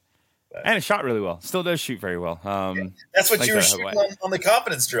sure. And it shot really well. Still does shoot very well. That's what you were shooting on the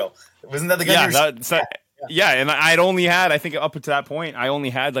confidence drill. Wasn't that the gun? Yeah, and I'd only had, I think up to that point, I only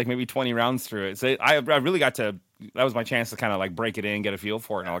had like maybe 20 rounds through it. So I really got to, that was my chance to kind of like break it in, get a feel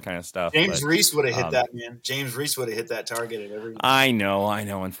for it and all that kind of stuff. James Reese would have hit that, man. James Reese would have hit that target at every. I know.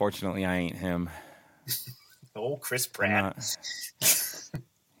 Unfortunately, I ain't him. Oh, Chris Pratt.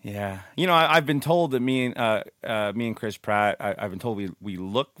 Yeah, I've been told that me and Chris Pratt, I've been told we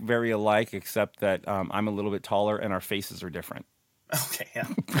look very alike, except that I'm a little bit taller and our faces are different. Okay, yeah,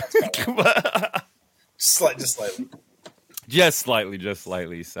 just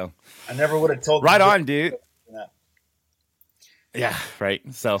slightly. So I never would have told. Right on, dude. Yeah, right.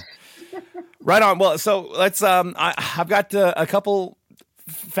 So right on. Well, so let's. I've got a couple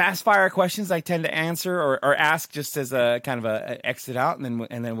fast fire questions I tend to answer or ask just as a kind of a exit out, and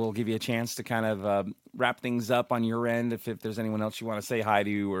then we'll give you a chance to kind of wrap things up on your end if there's anyone else you want to say hi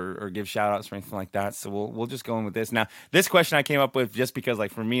to or give shout outs or anything like that. So we'll just go in with this. Now, this question I came up with just because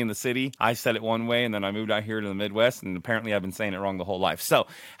like for me in the city, I said it one way and then I moved out here to the Midwest and apparently I've been saying it wrong the whole life. So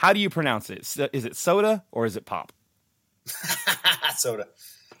how do you pronounce it? Is it soda or is it pop? Soda.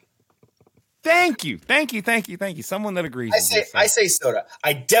 Thank you. Someone that agrees. I say soda.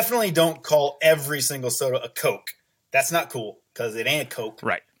 I definitely don't call every single soda a Coke. That's not cool because it ain't a Coke.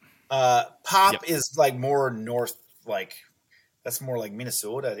 Right. Pop is like more north, like that's more like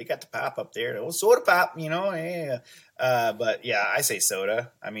Minnesota. They got the pop up there. Oh, soda pop, Yeah. But yeah, I say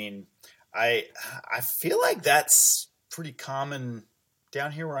soda. I mean, I feel like that's pretty common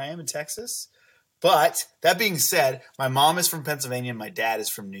down here where I am in Texas. But that being said, my mom is from Pennsylvania and my dad is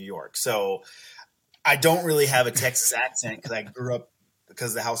from New York. So I don't really have a Texas accent because I grew up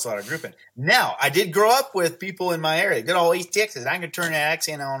because of the household I grew up in. Now, I did grow up with people in my area, good old East Texas. I can turn that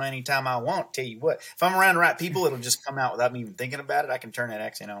accent on anytime I want. Tell you what, if I'm around the right people, it'll just come out without me even thinking about it. I can turn that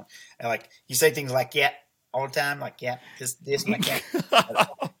accent on. And like you say things like, yeah, all the time. Like, yeah, this my cat.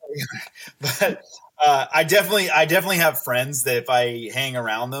 But I definitely have friends that if I hang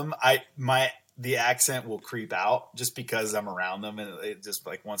around them, the accent will creep out just because I'm around them and it just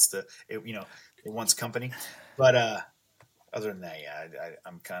like it wants company. But other than that, yeah,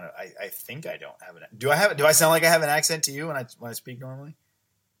 I'm kind of I think I don't have an. Do I sound like I have an accent to you when I speak normally?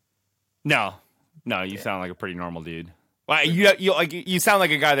 No, you sound like a pretty normal dude. Well, you sound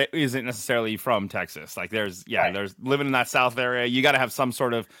like a guy that isn't necessarily from Texas. Like there's living in that South area, you got to have some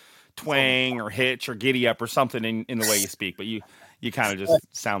sort of twang or hitch or giddy up or something in the way you speak. But you kind of just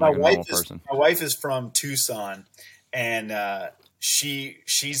sound like a normal person. My wife is from Tucson, and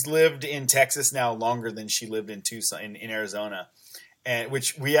she's lived in Texas now longer than she lived in Tucson in Arizona, and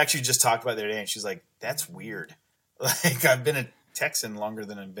which we actually just talked about the other day. And she's like, "That's weird." Like I've been a Texan longer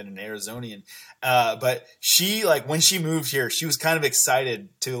than I've been an Arizonian, but she like when she moved here, she was kind of excited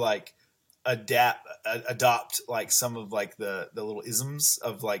to like adopt like some of like the little isms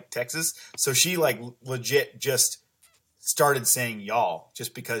of like Texas. So she like legit just started saying y'all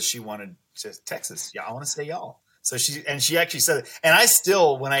just because she wanted to Texas. Yeah, I want to say y'all. So she actually said it. And I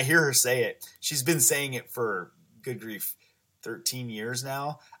still, when I hear her say it, she's been saying it for good grief, 13 years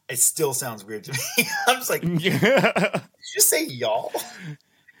now. It still sounds weird to me. I'm just like, did you just say y'all?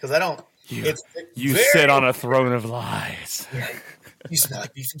 Because I don't. You sit on a throne of lies. Yeah, you smell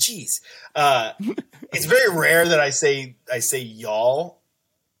like beef and cheese. It's very rare that I say y'all.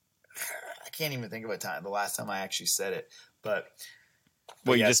 I can't even think of the last time I actually said it. But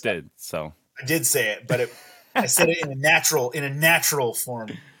well, you just did. So I did say it, but I said it in a natural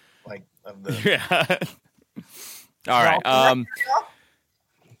form, like of the. Yeah. All right.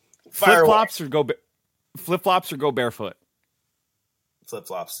 Flip flops or go barefoot. Flip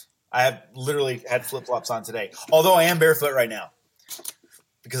flops. I have literally had flip flops on today, although I am barefoot right now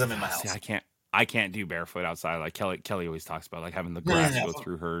because I'm in my house. See, I can't do barefoot outside. Like Kelly always talks about, like having the grass go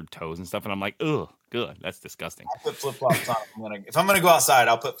through her toes and stuff, and I'm like, ugh, good. That's disgusting. I'll put flip flops on. If I'm gonna go outside,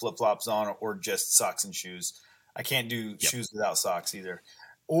 I'll put flip flops on or just socks and shoes. I can't do shoes without socks either,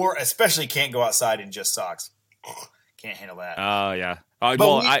 or especially can't go outside in just socks. Can't handle that. Oh yeah. I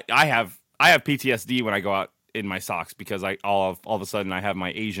have PTSD when I go out in my socks because all of a sudden I have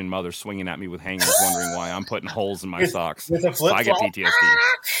my Asian mother swinging at me with hangers, wondering why I'm putting holes in my socks. With a flip I get PTSD.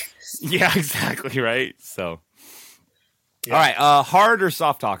 Yeah, exactly right. So, all right, hard or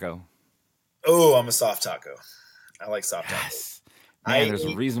soft taco? Oh, I'm a soft taco. I like soft tacos. Man, there's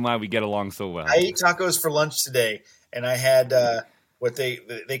a reason why we get along so well. I ate tacos for lunch today, and I had what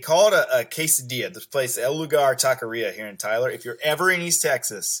they call it a quesadilla. This place, El Lugar Taqueria here in Tyler. If you're ever in East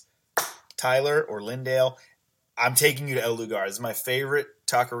Texas, Tyler or Lindale, I'm taking you to El Lugar. It's my favorite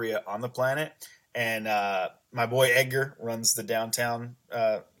taqueria on the planet, and my boy Edgar runs the downtown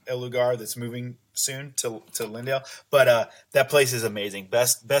El Lugar that's moving soon to Lindale. But that place is amazing.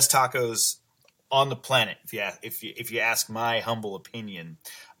 Best tacos on the planet, if you ask my humble opinion.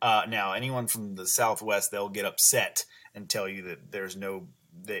 Now, anyone from the Southwest, they'll get upset and tell you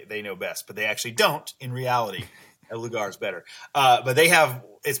that they know best, but they actually don't. In reality, El Lugar is better. But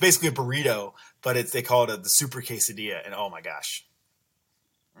it's basically a burrito, but they call it the super quesadilla, and oh my gosh,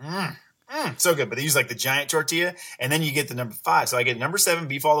 so good. But they use like the giant tortilla, and then you get the number 5. So I get number 7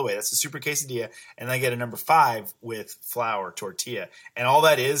 beef all the way. That's the super quesadilla, and then I get a number 5 with flour tortilla, and all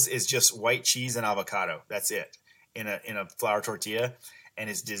that is just white cheese and avocado. That's it in a flour tortilla, and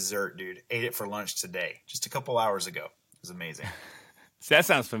it's dessert, dude. Ate it for lunch today, just a couple hours ago. It was amazing. So that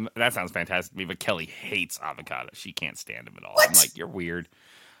sounds fantastic to me, but Kelly hates avocado. She can't stand them at all. What? I'm like, you're weird.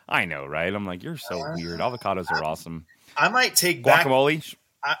 I know, right? I'm like, you're so weird. Avocados are awesome. I might take guacamole.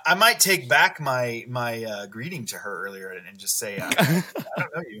 I might take back my greeting to her earlier and just say, I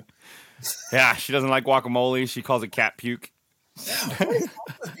don't know you. Yeah, she doesn't like guacamole. She calls it cat puke. Yeah, what is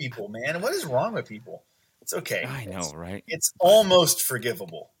wrong with people, man? What is wrong with people? It's okay. I know, right? It's almost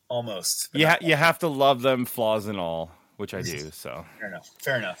forgivable. Almost. Yeah, you have to love them, flaws and all, which I do. So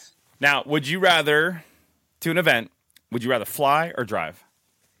fair enough. Now, would you rather fly or drive?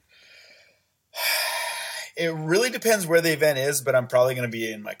 It really depends where the event is, but I'm probably going to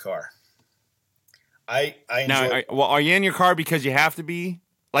be in my car. I enjoy. Now, are you in your car because you have to be?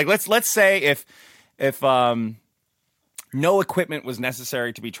 Like, let's say if no equipment was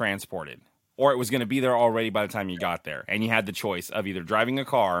necessary to be transported, or it was going to be there already by the time you got there, and you had the choice of either driving a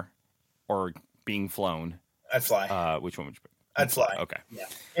car or being flown. I'd fly. Which one would you pick? I'd fly. Okay. Yeah.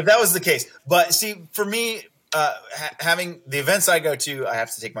 If that was the case, but see, for me, having the events I go to, I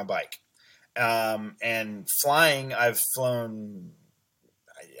have to take my bike. And flying, I've flown.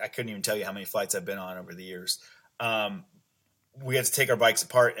 I couldn't even tell you how many flights I've been on over the years. we had to take our bikes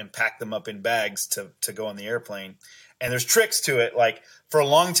apart and pack them up in bags to go on the airplane. And there's tricks to it. Like for a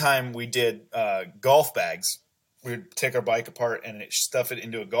long time, we did golf bags. We would take our bike apart and stuff it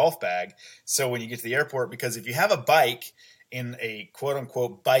into a golf bag. So when you get to the airport, because if you have a bike in a quote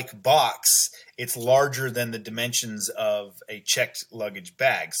unquote bike box, it's larger than the dimensions of a checked luggage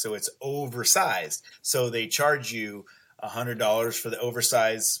bag. So it's oversized. So they charge you $100 for the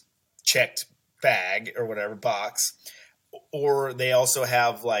oversized checked bag or whatever box. Or they also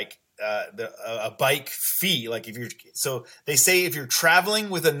have like a bike fee. Like so they say if you're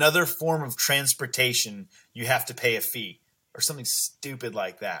traveling with another form of transportation, you have to pay a fee or something stupid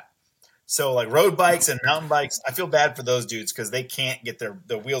like that. So like road bikes and mountain bikes, I feel bad for those dudes because they can't get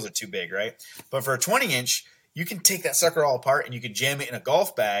the wheels are too big, right? But for a 20-inch, you can take that sucker all apart and you can jam it in a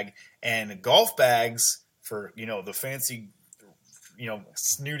golf bag. And golf bags for, the fancy,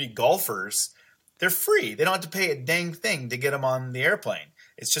 snooty golfers, they're free. They don't have to pay a dang thing to get them on the airplane.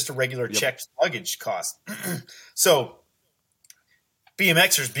 It's just a regular checked luggage cost. So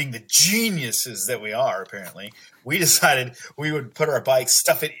BMXers, being the geniuses that we are, apparently, we decided we would put our bikes,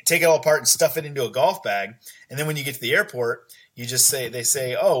 take it all apart and stuff it into a golf bag. And then when you get to the airport, they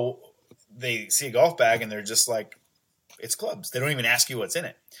say, oh, they see a golf bag and they're just like, it's clubs. They don't even ask you what's in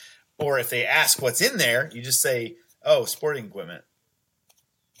it. Or if they ask what's in there, you just say, oh, sporting equipment.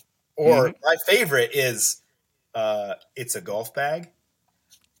 Or my favorite is it's a golf bag.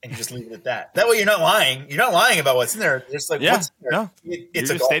 And you just leave it at that. That way you're not lying. You're not lying about what's in there. It's like, what's in there? No, It's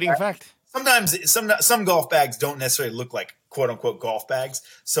you're just stating a fact. Sometimes some golf bags don't necessarily look like quote unquote golf bags.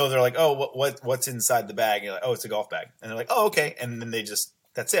 So they're like, oh, what's inside the bag? You're like, oh, it's a golf bag. And they're like, oh, okay. And then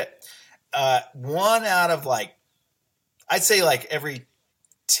that's it. One out of I'd say like every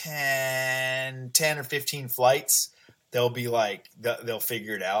 10 or 15 flights, they'll be like, they'll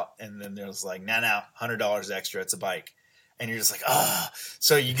figure it out. And then there's like, no, $100 extra. It's a bike. And you're just like,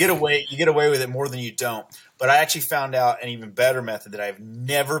 so you get away with it more than you don't. But I actually found out an even better method that I've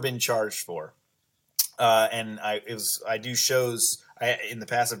never been charged for. And I do shows. In the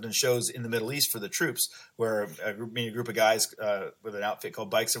past, I've done shows in the Middle East for the troops, where a group of guys with an outfit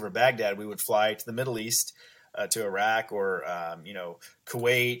called Bikes Over Baghdad, we would fly to the Middle East, to Iraq or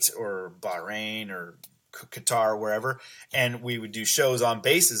Kuwait or Bahrain or Qatar, wherever, and we would do shows on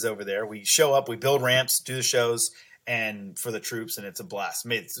bases over there. We show up, we build ramps, do the shows. And for the troops, and it's a blast.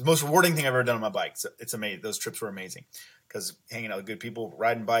 It's the most rewarding thing I've ever done on my bike. So it's amazing. Those trips were amazing because hanging out with good people,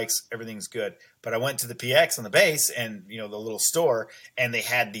 riding bikes, everything's good. But I went to the PX on the base and, the little store, and they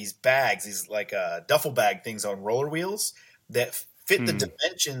had these bags, these like duffel bag things on roller wheels that fit the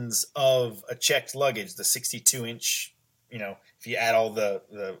dimensions of a checked luggage, the 62-inch, if you add all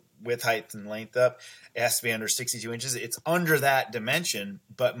the width, height, and length up, it has to be under 62 inches. It's under that dimension,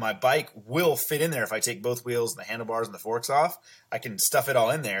 but my bike will fit in there if I take both wheels and the handlebars and the forks off. I can stuff it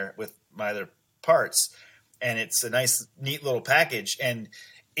all in there with my other parts, and it's a nice, neat little package. And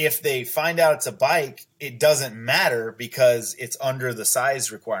if they find out it's a bike, it doesn't matter because it's under the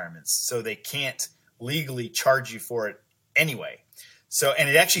size requirements, so they can't legally charge you for it anyway. So, and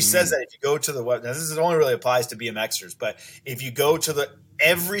it actually says that if you go to the web, now this only really applies to BMXers, but if you go to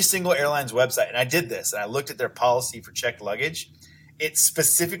every single airline's website, and I did this, and I looked at their policy for checked luggage, it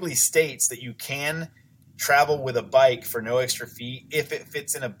specifically states that you can travel with a bike for no extra fee if it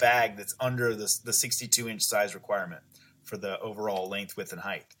fits in a bag that's under the 62-inch size requirement for the overall length, width, and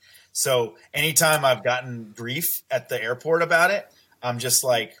height. So anytime I've gotten grief at the airport about it, I'm just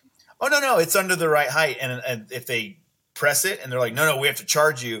like, oh, no, it's under the right height. And if they press it and they're like, no, we have to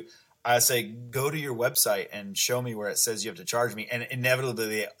charge you, I say, go to your website and show me where it says you have to charge me. And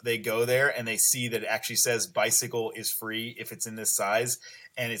inevitably they go there and they see that it actually says bicycle is free if it's in this size.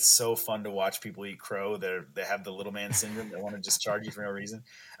 And it's so fun to watch people eat crow. They have the little man syndrome. They want to just charge you for no reason.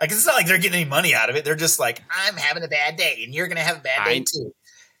 Like, it's not like they're getting any money out of it. They're just like, I'm having a bad day and you're going to have a bad day too.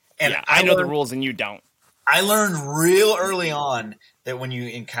 And yeah, I know the rules and you don't. I learned real early on that when you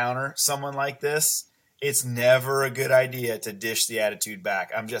encounter someone like this, it's never a good idea to dish the attitude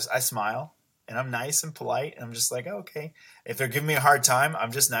back. I smile and I'm nice and polite. And I'm just like, okay, if they're giving me a hard time,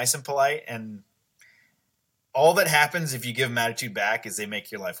 I'm just nice and polite. And all that happens if you give them attitude back is they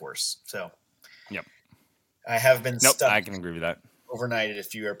make your life worse. So, yep. I have been stuck. I can agree with that. Overnight at a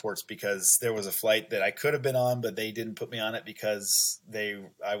few airports because there was a flight that I could have been on, but they didn't put me on it because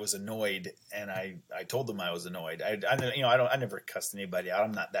I was annoyed, and I told them I was annoyed. I never cussed anybody out.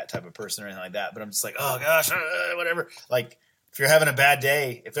 I'm not that type of person or anything like that. But I'm just like, oh gosh, whatever. Like if they're having a bad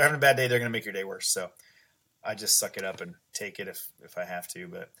day, they're going to make your day worse. So I just suck it up and take it if I have to.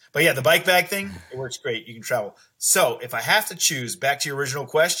 But yeah, the bike bag thing, it works great. You can travel. So if I have to choose, back to your original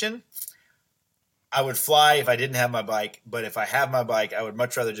question, I would fly if I didn't have my bike, but if I have my bike, I would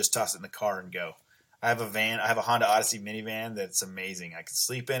much rather just toss it in the car and go. I have a van. I have a Honda Odyssey minivan that's amazing. I can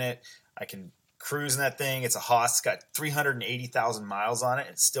sleep in it. I can cruise in that thing. It's a Haas. It's got 380,000 miles on it.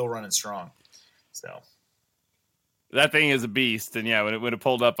 It's still running strong. So that thing is a beast. And yeah, when it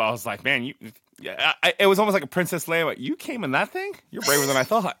pulled up, I was like, man, it was almost like a Princess Leia. Like, you came in that thing? You're braver than I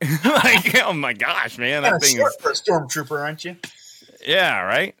thought. Like, oh my gosh, man, that thing is for a stormtrooper, aren't you? Yeah,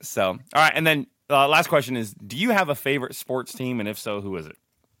 right. So, all right, and then last question is: do you have a favorite sports team, and if so, who is it?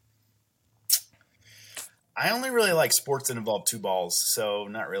 I only really like sports that involve two balls, so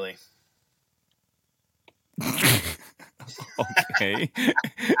not really. Okay.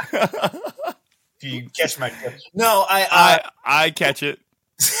 If you catch my no, I catch it.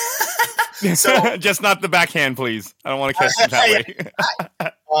 So just not the backhand, please. I don't want to catch it that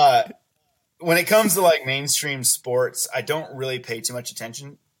way. When it comes to like mainstream sports, I don't really pay too much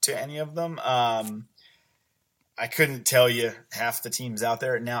attention to any of them. I couldn't tell you half the teams out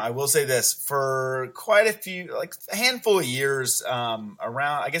there. Now, I will say this: for quite a few, like a handful of years,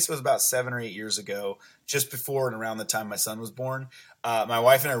 around, I guess it was about 7 or 8 years ago, just before and around the time my son was born, my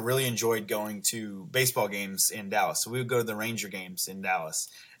wife and I really enjoyed going to baseball games in Dallas. So we would go to the Ranger games in Dallas.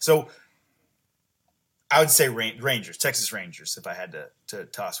 So I would say Rangers, Texas Rangers, if I had to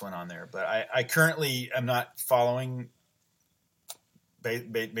toss one on there. But I currently am not following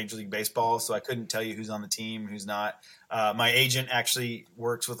Major League Baseball, so I couldn't tell you who's on the team, who's not. My agent actually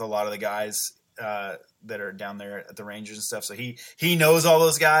works with a lot of the guys that are down there at the Rangers and stuff, so he knows all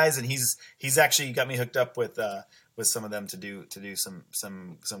those guys, and he's actually got me hooked up with some of them to do some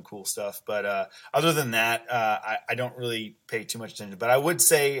cool stuff. But other than that, I don't really pay too much attention. But I would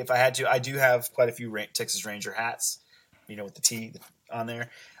say, if I had to, I do have quite a few Texas Ranger hats, with the T on there.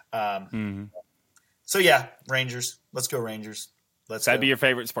 So yeah, Rangers. Let's go Rangers. That'd be your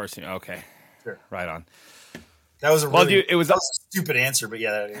favorite sports team. Okay, sure, right on. That was it was a stupid answer, but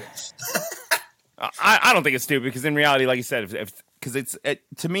yeah, that is. I don't think it's stupid, because in reality, like you said, because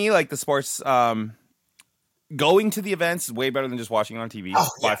to me, like, the sports. Going to the events is way better than just watching it on TV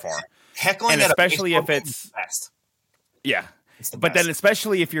by far. Heckling, and especially if it's yeah. But then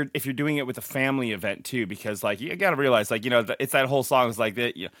especially if you're doing it with a family event too, because like you got to realize, like, it's that whole song is like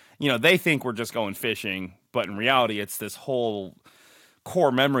that. They think we're just going fishing, but in reality, it's this whole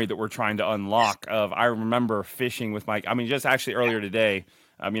core memory that we're trying to unlock. Of I remember fishing with Mike. I mean, just actually earlier today,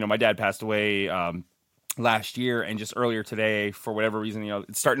 my dad passed away last year, and just earlier today, for whatever reason,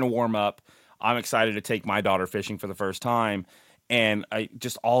 it's starting to warm up. I'm excited to take my daughter fishing for the first time. And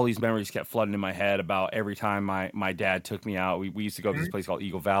all these memories kept flooding in my head about every time my dad took me out. We used to go to this place called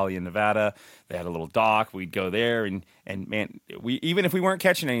Eagle Valley in Nevada. They had a little dock. We'd go there, and man, even if we weren't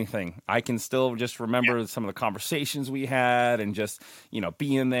catching anything, I can still just remember some of the conversations we had, and just,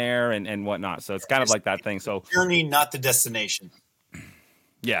 being there and whatnot. So it's kind of like that thing. So journey, not the destination.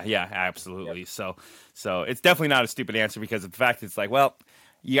 Yeah, absolutely. Yep. So it's definitely not a stupid answer, because of the fact it's like, well,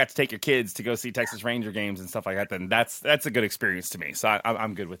 you got to take your kids to go see Texas Ranger games and stuff like that, then that's a good experience to me. So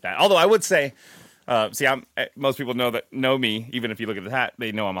I'm good with that. Although I would say, most people know me, even if you look at the hat,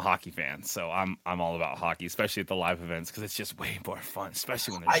 they know I'm a hockey fan. So I'm all about hockey, especially at the live events, because it's just way more fun,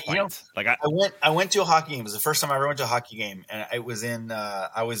 especially when there's fights. I went to a hockey game. It was the first time I ever went to a hockey game, and it was in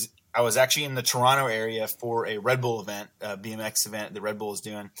I was actually in the Toronto area for a Red Bull event, BMX event that Red Bull is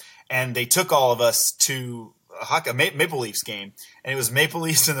doing, and they took all of us to a Maple Leafs game, and it was Maple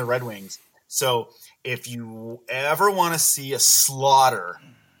Leafs and the Red Wings. So if you ever want to see a slaughter,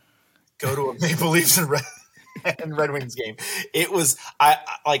 go to a Maple Leafs and Red Wings game. It was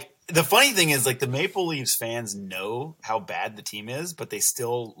the funny thing is, like, the Maple Leafs fans know how bad the team is, but they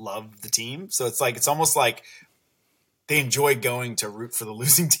still love the team. So it's almost like they enjoy going to root for the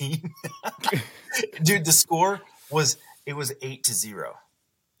losing team. Dude, the score was 8-0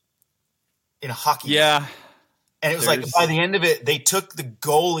 in a hockey game. And it was like, by the end of it, they took the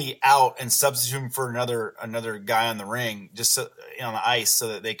goalie out and substituted him for another guy on the ring, just on the ice, so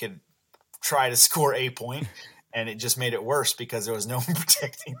that they could try to score a point. And it just made it worse, because there was no one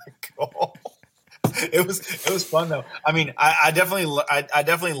protecting the goal. It was fun though. I mean, I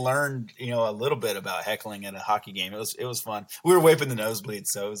definitely learned a little bit about heckling at a hockey game. It was fun. We were waping the nosebleeds,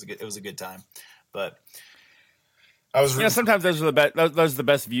 so it was a good time. But I was sometimes those are the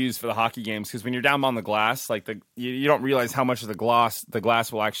best views for the hockey games, because when you're down on the glass, like you don't realize how much of the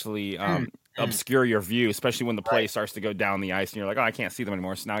glass will actually obscure your view, especially when the play starts to go down the ice, and you're like, oh, I can't see them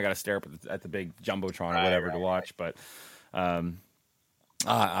anymore. So now I got to stare up at the big jumbotron or whatever to watch. But man,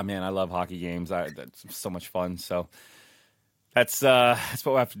 I love hockey games. That's so much fun. So That's what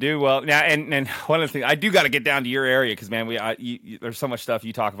we have to do. Well, now and one of the things I do got to get down to your area because man, there's so much stuff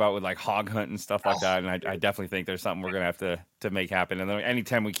you talk about with like hog hunt and stuff like that, and I definitely think there's something we're gonna have to make happen. And then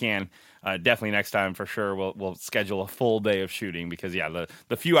anytime we can, definitely next time for sure we'll schedule a full day of shooting because yeah,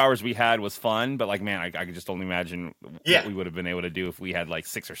 the few hours we had was fun, but like man, I could just only imagine what we would have been able to do if we had like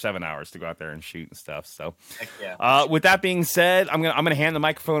 6 or 7 hours to go out there and shoot and stuff. So, with that being said, I'm gonna hand the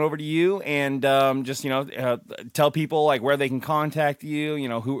microphone over to you and just tell people like where they can contact you,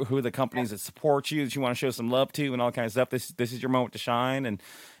 who are the companies that support you that you want to show some love to and all kinds of stuff. This is your moment to shine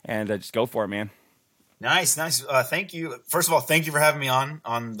and just go for it, man. Nice. Thank you. First of all, thank you for having me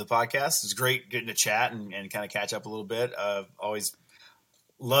on the podcast. It's great getting to chat and kind of catch up a little bit. Always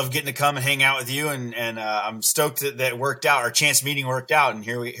love getting to come and hang out with you, and I'm stoked that it worked out. Our chance meeting worked out, and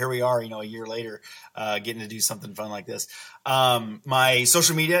here we are, a year later, getting to do something fun like this. My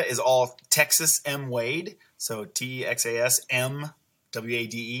social media is all Texas M Wade, so TEXAS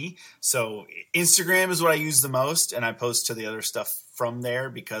MWADE. So Instagram is what I use the most, and I post to the other stuff from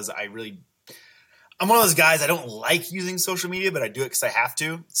there because I'm one of those guys, I don't like using social media, but I do it because I have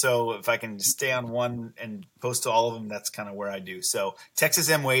to. So if I can stay on one and post to all of them, that's kind of where I do. So Texas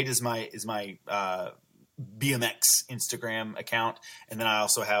M Wade is my BMX Instagram account, and then I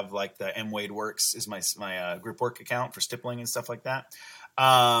also have like the M Wade Works is my grip work account for stippling and stuff like that.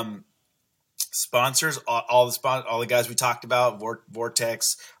 Sponsors, all the guys we talked about: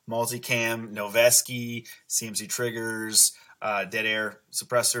 Vortex, Multicam, Noveski, CMC Triggers, Dead Air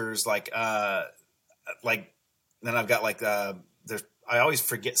Suppressors, then I've got I always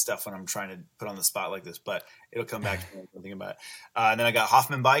forget stuff when I'm trying to put on the spot like this, but it'll come back to me thinking about it. And then I got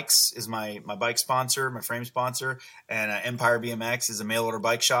Hoffman Bikes is my bike sponsor, my frame sponsor, and Empire BMX is a mail order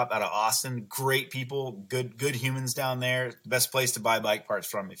bike shop out of Austin. Great people, good humans down there. Best place to buy bike parts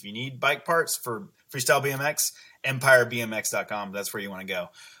from. If you need bike parts for freestyle BMX, EmpireBMX.com. That's where you want to go.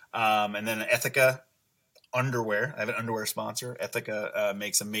 And then Ethica underwear. I have an underwear sponsor. Ethica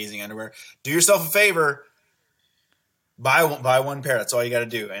makes amazing underwear. Do yourself a favor. Buy one pair. That's all you got to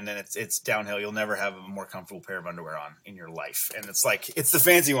do, and then it's downhill. You'll never have a more comfortable pair of underwear on in your life. And it's the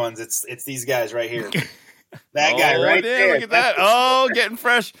fancy ones. It's these guys right here. That guy right there. Look at that. Getting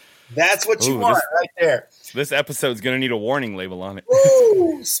fresh. That's what you want right there. This episode's gonna need a warning label on it.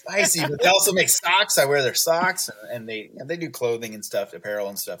 Ooh, spicy. But they also make socks. I wear their socks, and they do clothing and stuff, apparel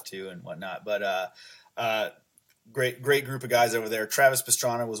and stuff too, and whatnot. But great group of guys over there. Travis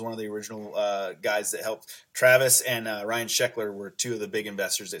Pastrana was one of the original guys that helped. Travis and Ryan Scheckler were two of the big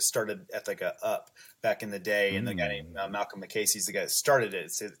investors that started Ethica up back in the day. And the guy named Malcolm McCasey is the guy that started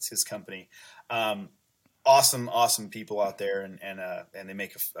it. It's his company. Awesome people out there, and they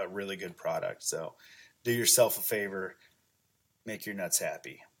make a really good product. So do yourself a favor, make your nuts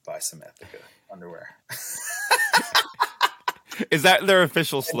happy, buy some Ethica underwear. Is that their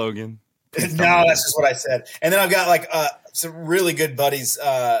official slogan? No, that's just what I said. And then I've got some really good buddies.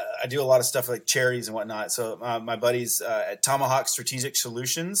 I do a lot of stuff like charities and whatnot. So my buddies at Tomahawk Strategic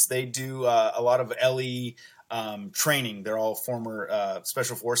Solutions, they do a lot of LE training. They're all former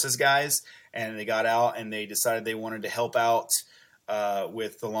Special Forces guys, and they got out and they decided they wanted to help out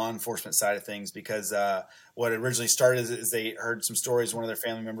with the law enforcement side of things because what originally started is they heard some stories. One of their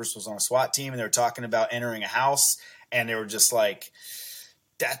family members was on a SWAT team, and they were talking about entering a house, and they were just like,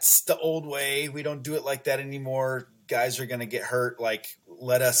 that's the old way. We don't do it like that anymore. Guys are going to get hurt. Like,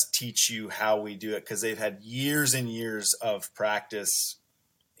 let us teach you how we do it. Cause they've had years and years of practice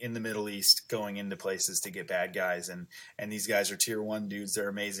in the Middle East going into places to get bad guys. And these guys are tier 1 dudes. They're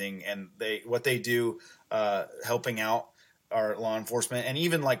amazing. And what they do, helping out our law enforcement and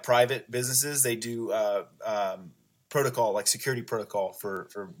even like private businesses, they do, protocol, like security protocol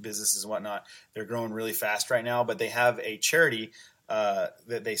for businesses and whatnot. They're growing really fast right now, but they have a charity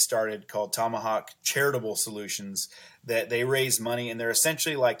that they started called Tomahawk Charitable Solutions that they raise money, and they're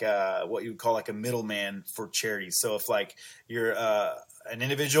essentially like what you would call like a middleman for charities. So if like you're an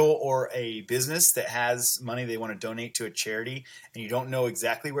individual or a business that has money they want to donate to a charity and you don't know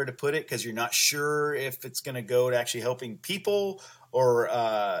exactly where to put it because you're not sure if it's going to go to actually helping people or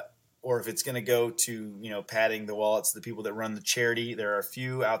if it's going to go to, padding the wallets of the people that run the charity. There are a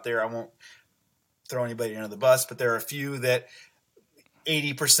few out there. I won't throw anybody under the bus, but there are a few that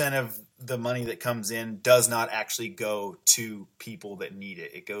 80% of the money that comes in does not actually go to people that need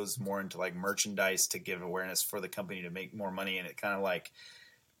it. It goes more into like merchandise to give awareness for the company to make more money. And it kind of like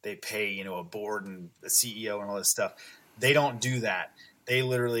they pay, a board and the CEO and all this stuff. They don't do that. They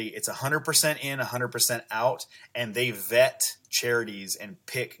literally, it's 100% in, 100% out, and they vet charities and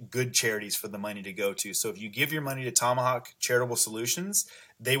pick good charities for the money to go to. So if you give your money to Tomahawk Charitable Solutions,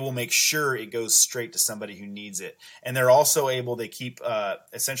 they will make sure it goes straight to somebody who needs it. And they're also able, they keep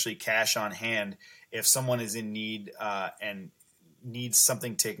essentially cash on hand if someone is in need and needs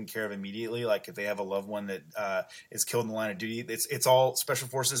something taken care of immediately. Like if they have a loved one that is killed in the line of duty, it's all special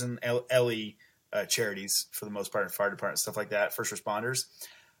forces and LE charities for the most part, and fire department, stuff like that, first responders.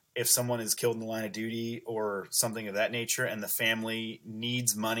 If someone is killed in the line of duty or something of that nature, and the family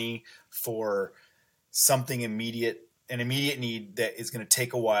needs money for something immediate, an immediate need that is going to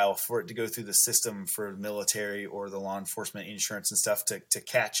take a while for it to go through the system for the military or the law enforcement insurance and stuff to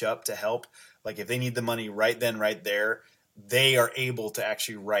catch up, to help. Like if they need the money right then, right there, they are able to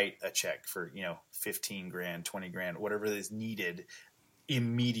actually write a check for, 15 grand, 20 grand, whatever is needed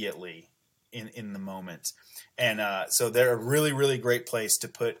immediately in the moment. And so they're a really, really great place to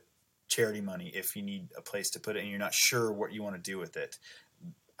put charity money if you need a place to put it and you're not sure what you want to do with it.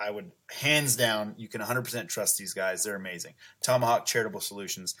 I would, hands down, you can 100% trust these guys. They're amazing. Tomahawk Charitable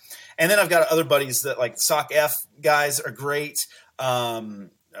Solutions. And then I've got other buddies that, like, SOC F guys are great.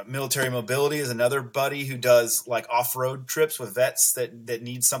 Military Mobility is another buddy who does like off-road trips with vets that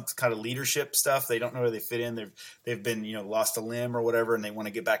need some kind of leadership stuff. They don't know where they fit in. They've been, lost a limb or whatever, and they want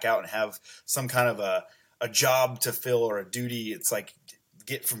to get back out and have some kind of a job to fill or a duty. It's like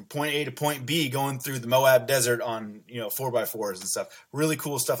get from point A to point B going through the Moab desert on, 4x4s and stuff. Really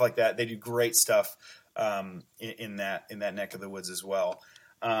cool stuff like that. They do great stuff in that neck of the woods as well.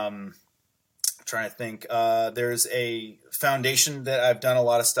 Trying to think. There's a foundation that I've done a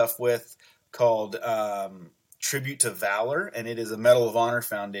lot of stuff with called Tribute to Valor, and it is a Medal of Honor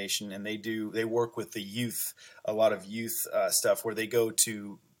foundation, and they work with the youth, a lot of youth stuff where they go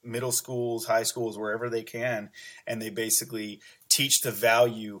to middle schools, high schools, wherever they can, and they basically teach the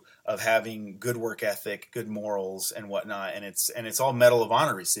value of having good work ethic, good morals, and whatnot. And it's all Medal of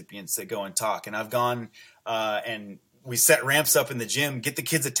Honor recipients that go and talk. And I've gone and we set ramps up in the gym, get the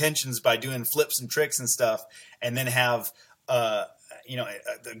kids' attentions by doing flips and tricks and stuff, and then have the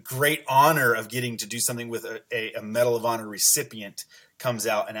great honor of getting to do something with a Medal of Honor recipient comes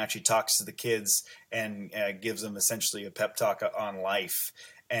out and actually talks to the kids and gives them essentially a pep talk on life.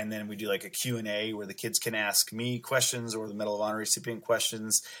 And then we do like a Q&A where the kids can ask me questions or the Medal of Honor recipient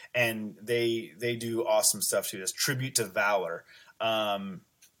questions, and they do awesome stuff too. It's Tribute to Valor.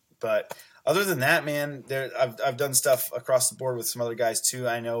 But other than that, man, I've done stuff across the board with some other guys too.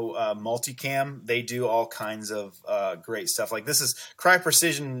 I know Multicam, they do all kinds of great stuff. Like this is Cry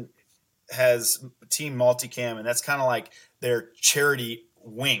Precision has Team Multicam, and that's kind of like their charity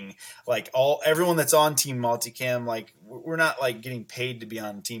wing. Like everyone that's on Team Multicam, like we're not like getting paid to be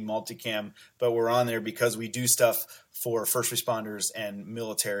on Team Multicam, but we're on there because we do stuff for first responders and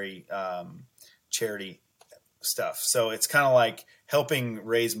military charity stuff. So it's kind of like helping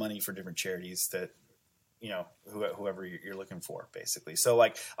raise money for different charities that, whoever you're looking for, basically. So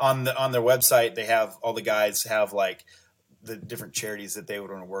like on their website, they have all the guys have like the different charities that they would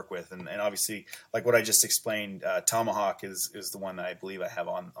want to work with. And obviously like what I just explained, Tomahawk is the one that I believe I have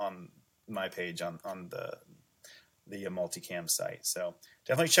on my page on the Multicam site. So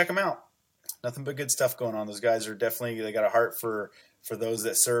definitely check them out. Nothing but good stuff going on. Those guys are they got a heart for those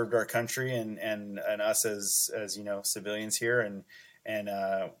that served our country and us as civilians here. And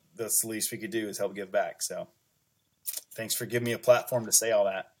that's the least we could do is help give back. So thanks for giving me a platform to say all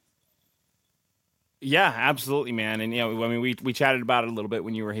that. Yeah, absolutely, man. And we chatted about it a little bit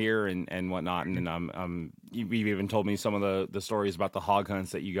when you were here and whatnot. And you've even told me some of the stories about the hog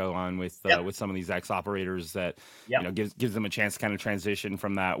hunts that you go on with some of these ex-operators that gives them a chance to kind of transition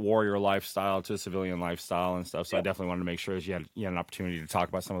from that warrior lifestyle to a civilian lifestyle and stuff. So I definitely wanted to make sure you had an opportunity to talk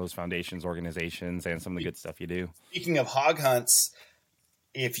about some of those foundations, organizations, and some of the good stuff you do. Speaking of hog hunts,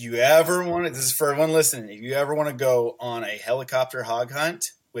 if you ever want to, this is for everyone listening, if you ever want to go on a helicopter hog hunt,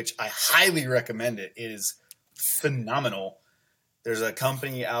 which I highly recommend it is phenomenal. There's a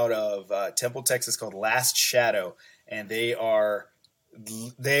company out of Temple, Texas called Last Shadow, and they are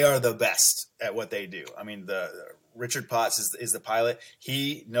the best at what they do. I mean, Richard Potts is the pilot.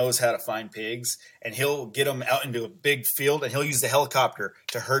 He knows how to find pigs, and he'll get them out into a big field, and he'll use the helicopter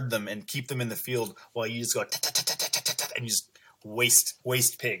to herd them and keep them in the field while you just go and you just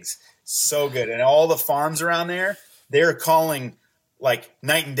waste pigs. So good. And all the farms around there, they're calling like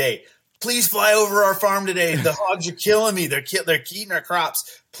night and day. Please fly over our farm today. The hogs are killing me. They're eating our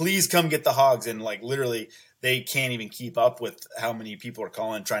crops. Please come get the hogs. And like literally, they can't even keep up with how many people are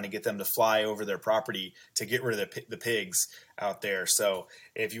calling, trying to get them to fly over their property to get rid of the pigs out there. So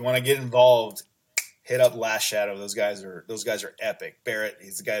if you want to get involved, hit up Last Shadow. Those guys are epic. Barrett,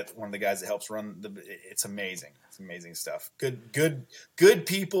 he's one of the guys that helps run it's amazing. It's amazing stuff. Good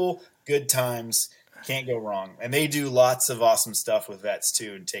people, good times. Can't go wrong. And they do lots of awesome stuff with vets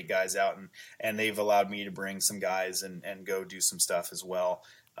too, and take guys out, and they've allowed me to bring some guys and go do some stuff as well.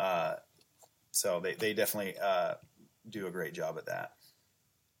 So they definitely do a great job at that.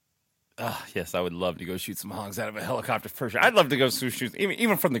 Yes, I would love to go shoot some hogs out of a helicopter for sure. I'd love to go shoot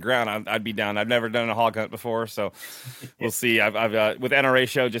even from the ground. I'd be down. I've never done a hog hunt before, so we'll see. I've with NRA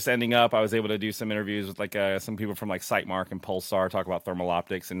show just ending up, I was able to do some interviews with like some people from like Sightmark and Pulsar, talk about thermal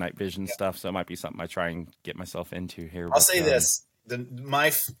optics and night vision stuff. So it might be something I try and get myself into here. I'll say this: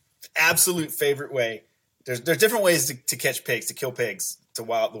 my absolute favorite way. There's different ways to catch pigs, to kill pigs, the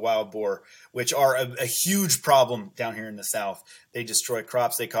wild boar, which are a huge problem down here in the South. They destroy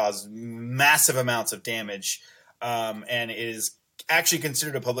crops. They cause massive amounts of damage. And it is actually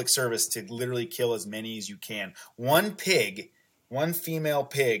considered a public service to literally kill as many as you can. One female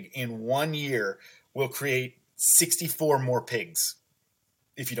pig in 1 year will create 64 more pigs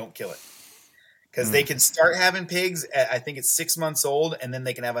if you don't kill it. Because they can start having pigs at, I think it's 6 months old, and then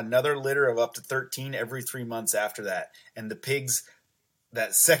they can have another litter of up to 13 every 3 months after that. And the pigs,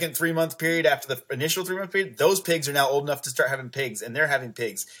 that second 3 month period after the initial 3 month period, those pigs are now old enough to start having pigs, and they're having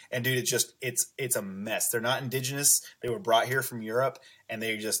pigs. And dude, it's a mess. They're not indigenous. They were brought here from Europe, and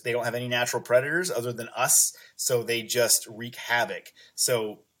they don't have any natural predators other than us. So they just wreak havoc.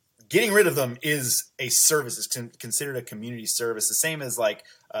 So getting rid of them is a service. It's considered a community service, the same as like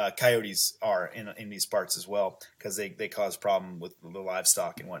coyotes are in these parts as well, because they cause problem with the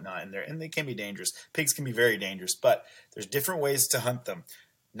livestock and whatnot, and they can be dangerous. Pigs can be very dangerous, but there's different ways to hunt them.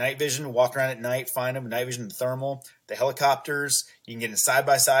 Night vision, walk around at night, find them. Night vision and thermal. The helicopters, you can get in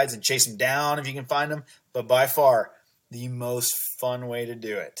side-by-sides and chase them down if you can find them. But by far, the most fun way to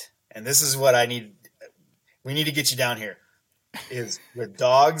do it, and this is what we need to get you down here, is with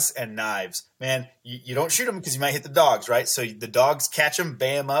dogs and knives. Man, you don't shoot them because you might hit the dogs, right? So the dogs catch them,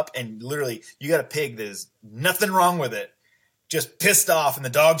 bay them up, and literally you got a pig that is nothing wrong with it, just pissed off, and the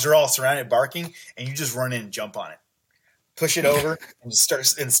dogs are all surrounded barking, and you just run in and jump on it. Push it over and just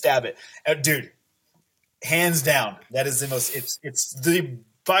start and stab it. Dude, hands down, that is the most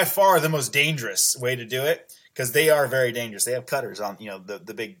by far the most dangerous way to do it, because they are very dangerous. They have cutters on,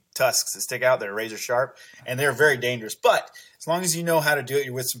 the big tusks that stick out. They're razor sharp, and they're very dangerous. But as long as you know how to do it,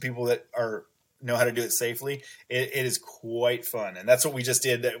 you're with some people that know how to do it safely, it is quite fun. And that's what we just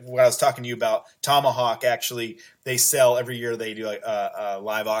did. When I was talking to you about Tomahawk, actually, they sell every year. They do a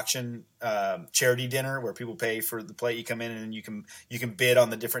live auction charity dinner where people pay for the plate. You come in and you can bid on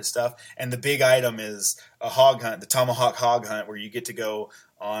the different stuff. And the big item is a hog hunt, the Tomahawk hog hunt, where you get to go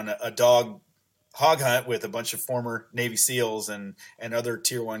on a dog hog hunt with a bunch of former Navy SEALs and other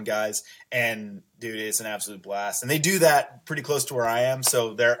tier 1 guys. And dude, it's an absolute blast. And they do that pretty close to where I am.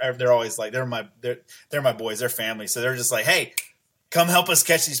 So they're always like, they're my boys, they're family. So they're just like, hey, come help us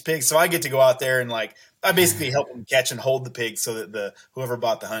catch these pigs. So I get to go out there and like, I basically help them catch and hold the pigs so that whoever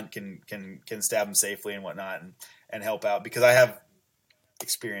bought the hunt can stab them safely and whatnot and help out, because I have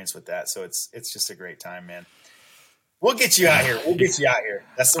experience with that. So it's just a great time, man. We'll get you out here.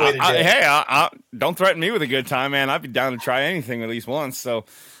 That's the way to do it. Hey, don't threaten me with a good time, man. I'd be down to try anything at least once. So,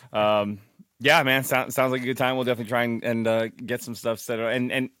 yeah, man, sounds like a good time. We'll definitely try and get some stuff set up.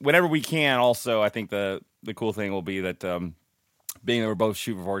 And whenever we can, also, I think the cool thing will be that being that we're both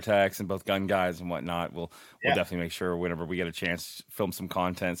Shooter Vortex and both gun guys and whatnot, we'll definitely make sure whenever we get a chance, film some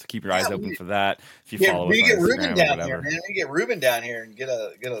content. So keep your eyes open for that. If you follow us on Instagram Ruben down or here, man. We get Ruben down here and get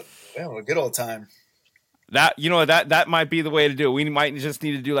a good old time. That might be the way to do it. We might just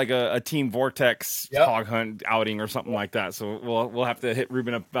need to do like a Team Vortex hog hunt outing or something like that. So we'll have to hit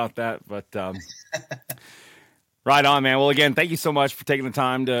Ruben up about that. But right on, man. Well, again, thank you so much for taking the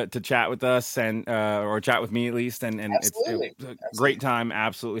time to chat with us and or chat with me at least. And it's a great time.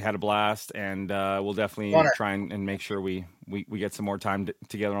 Absolutely had a blast. And we'll definitely try and make sure we get some more time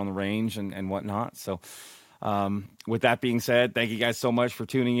together on the range and whatnot. So. With that being said, thank you guys so much for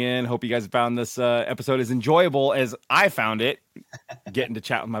tuning in. Hope you guys found this episode as enjoyable as I found it, getting to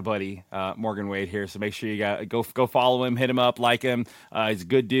chat with my buddy Morgan Wade here. So make sure you go follow him, hit him up, like him. He's a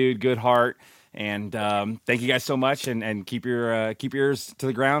good dude, good heart. And thank you guys so much. And keep your ears to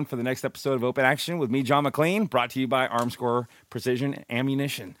the ground for the next episode of Open Action with me, John McLean, brought to you by Armscore Precision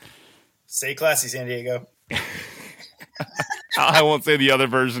Ammunition. Stay classy, San Diego. I won't say the other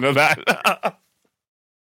version of that.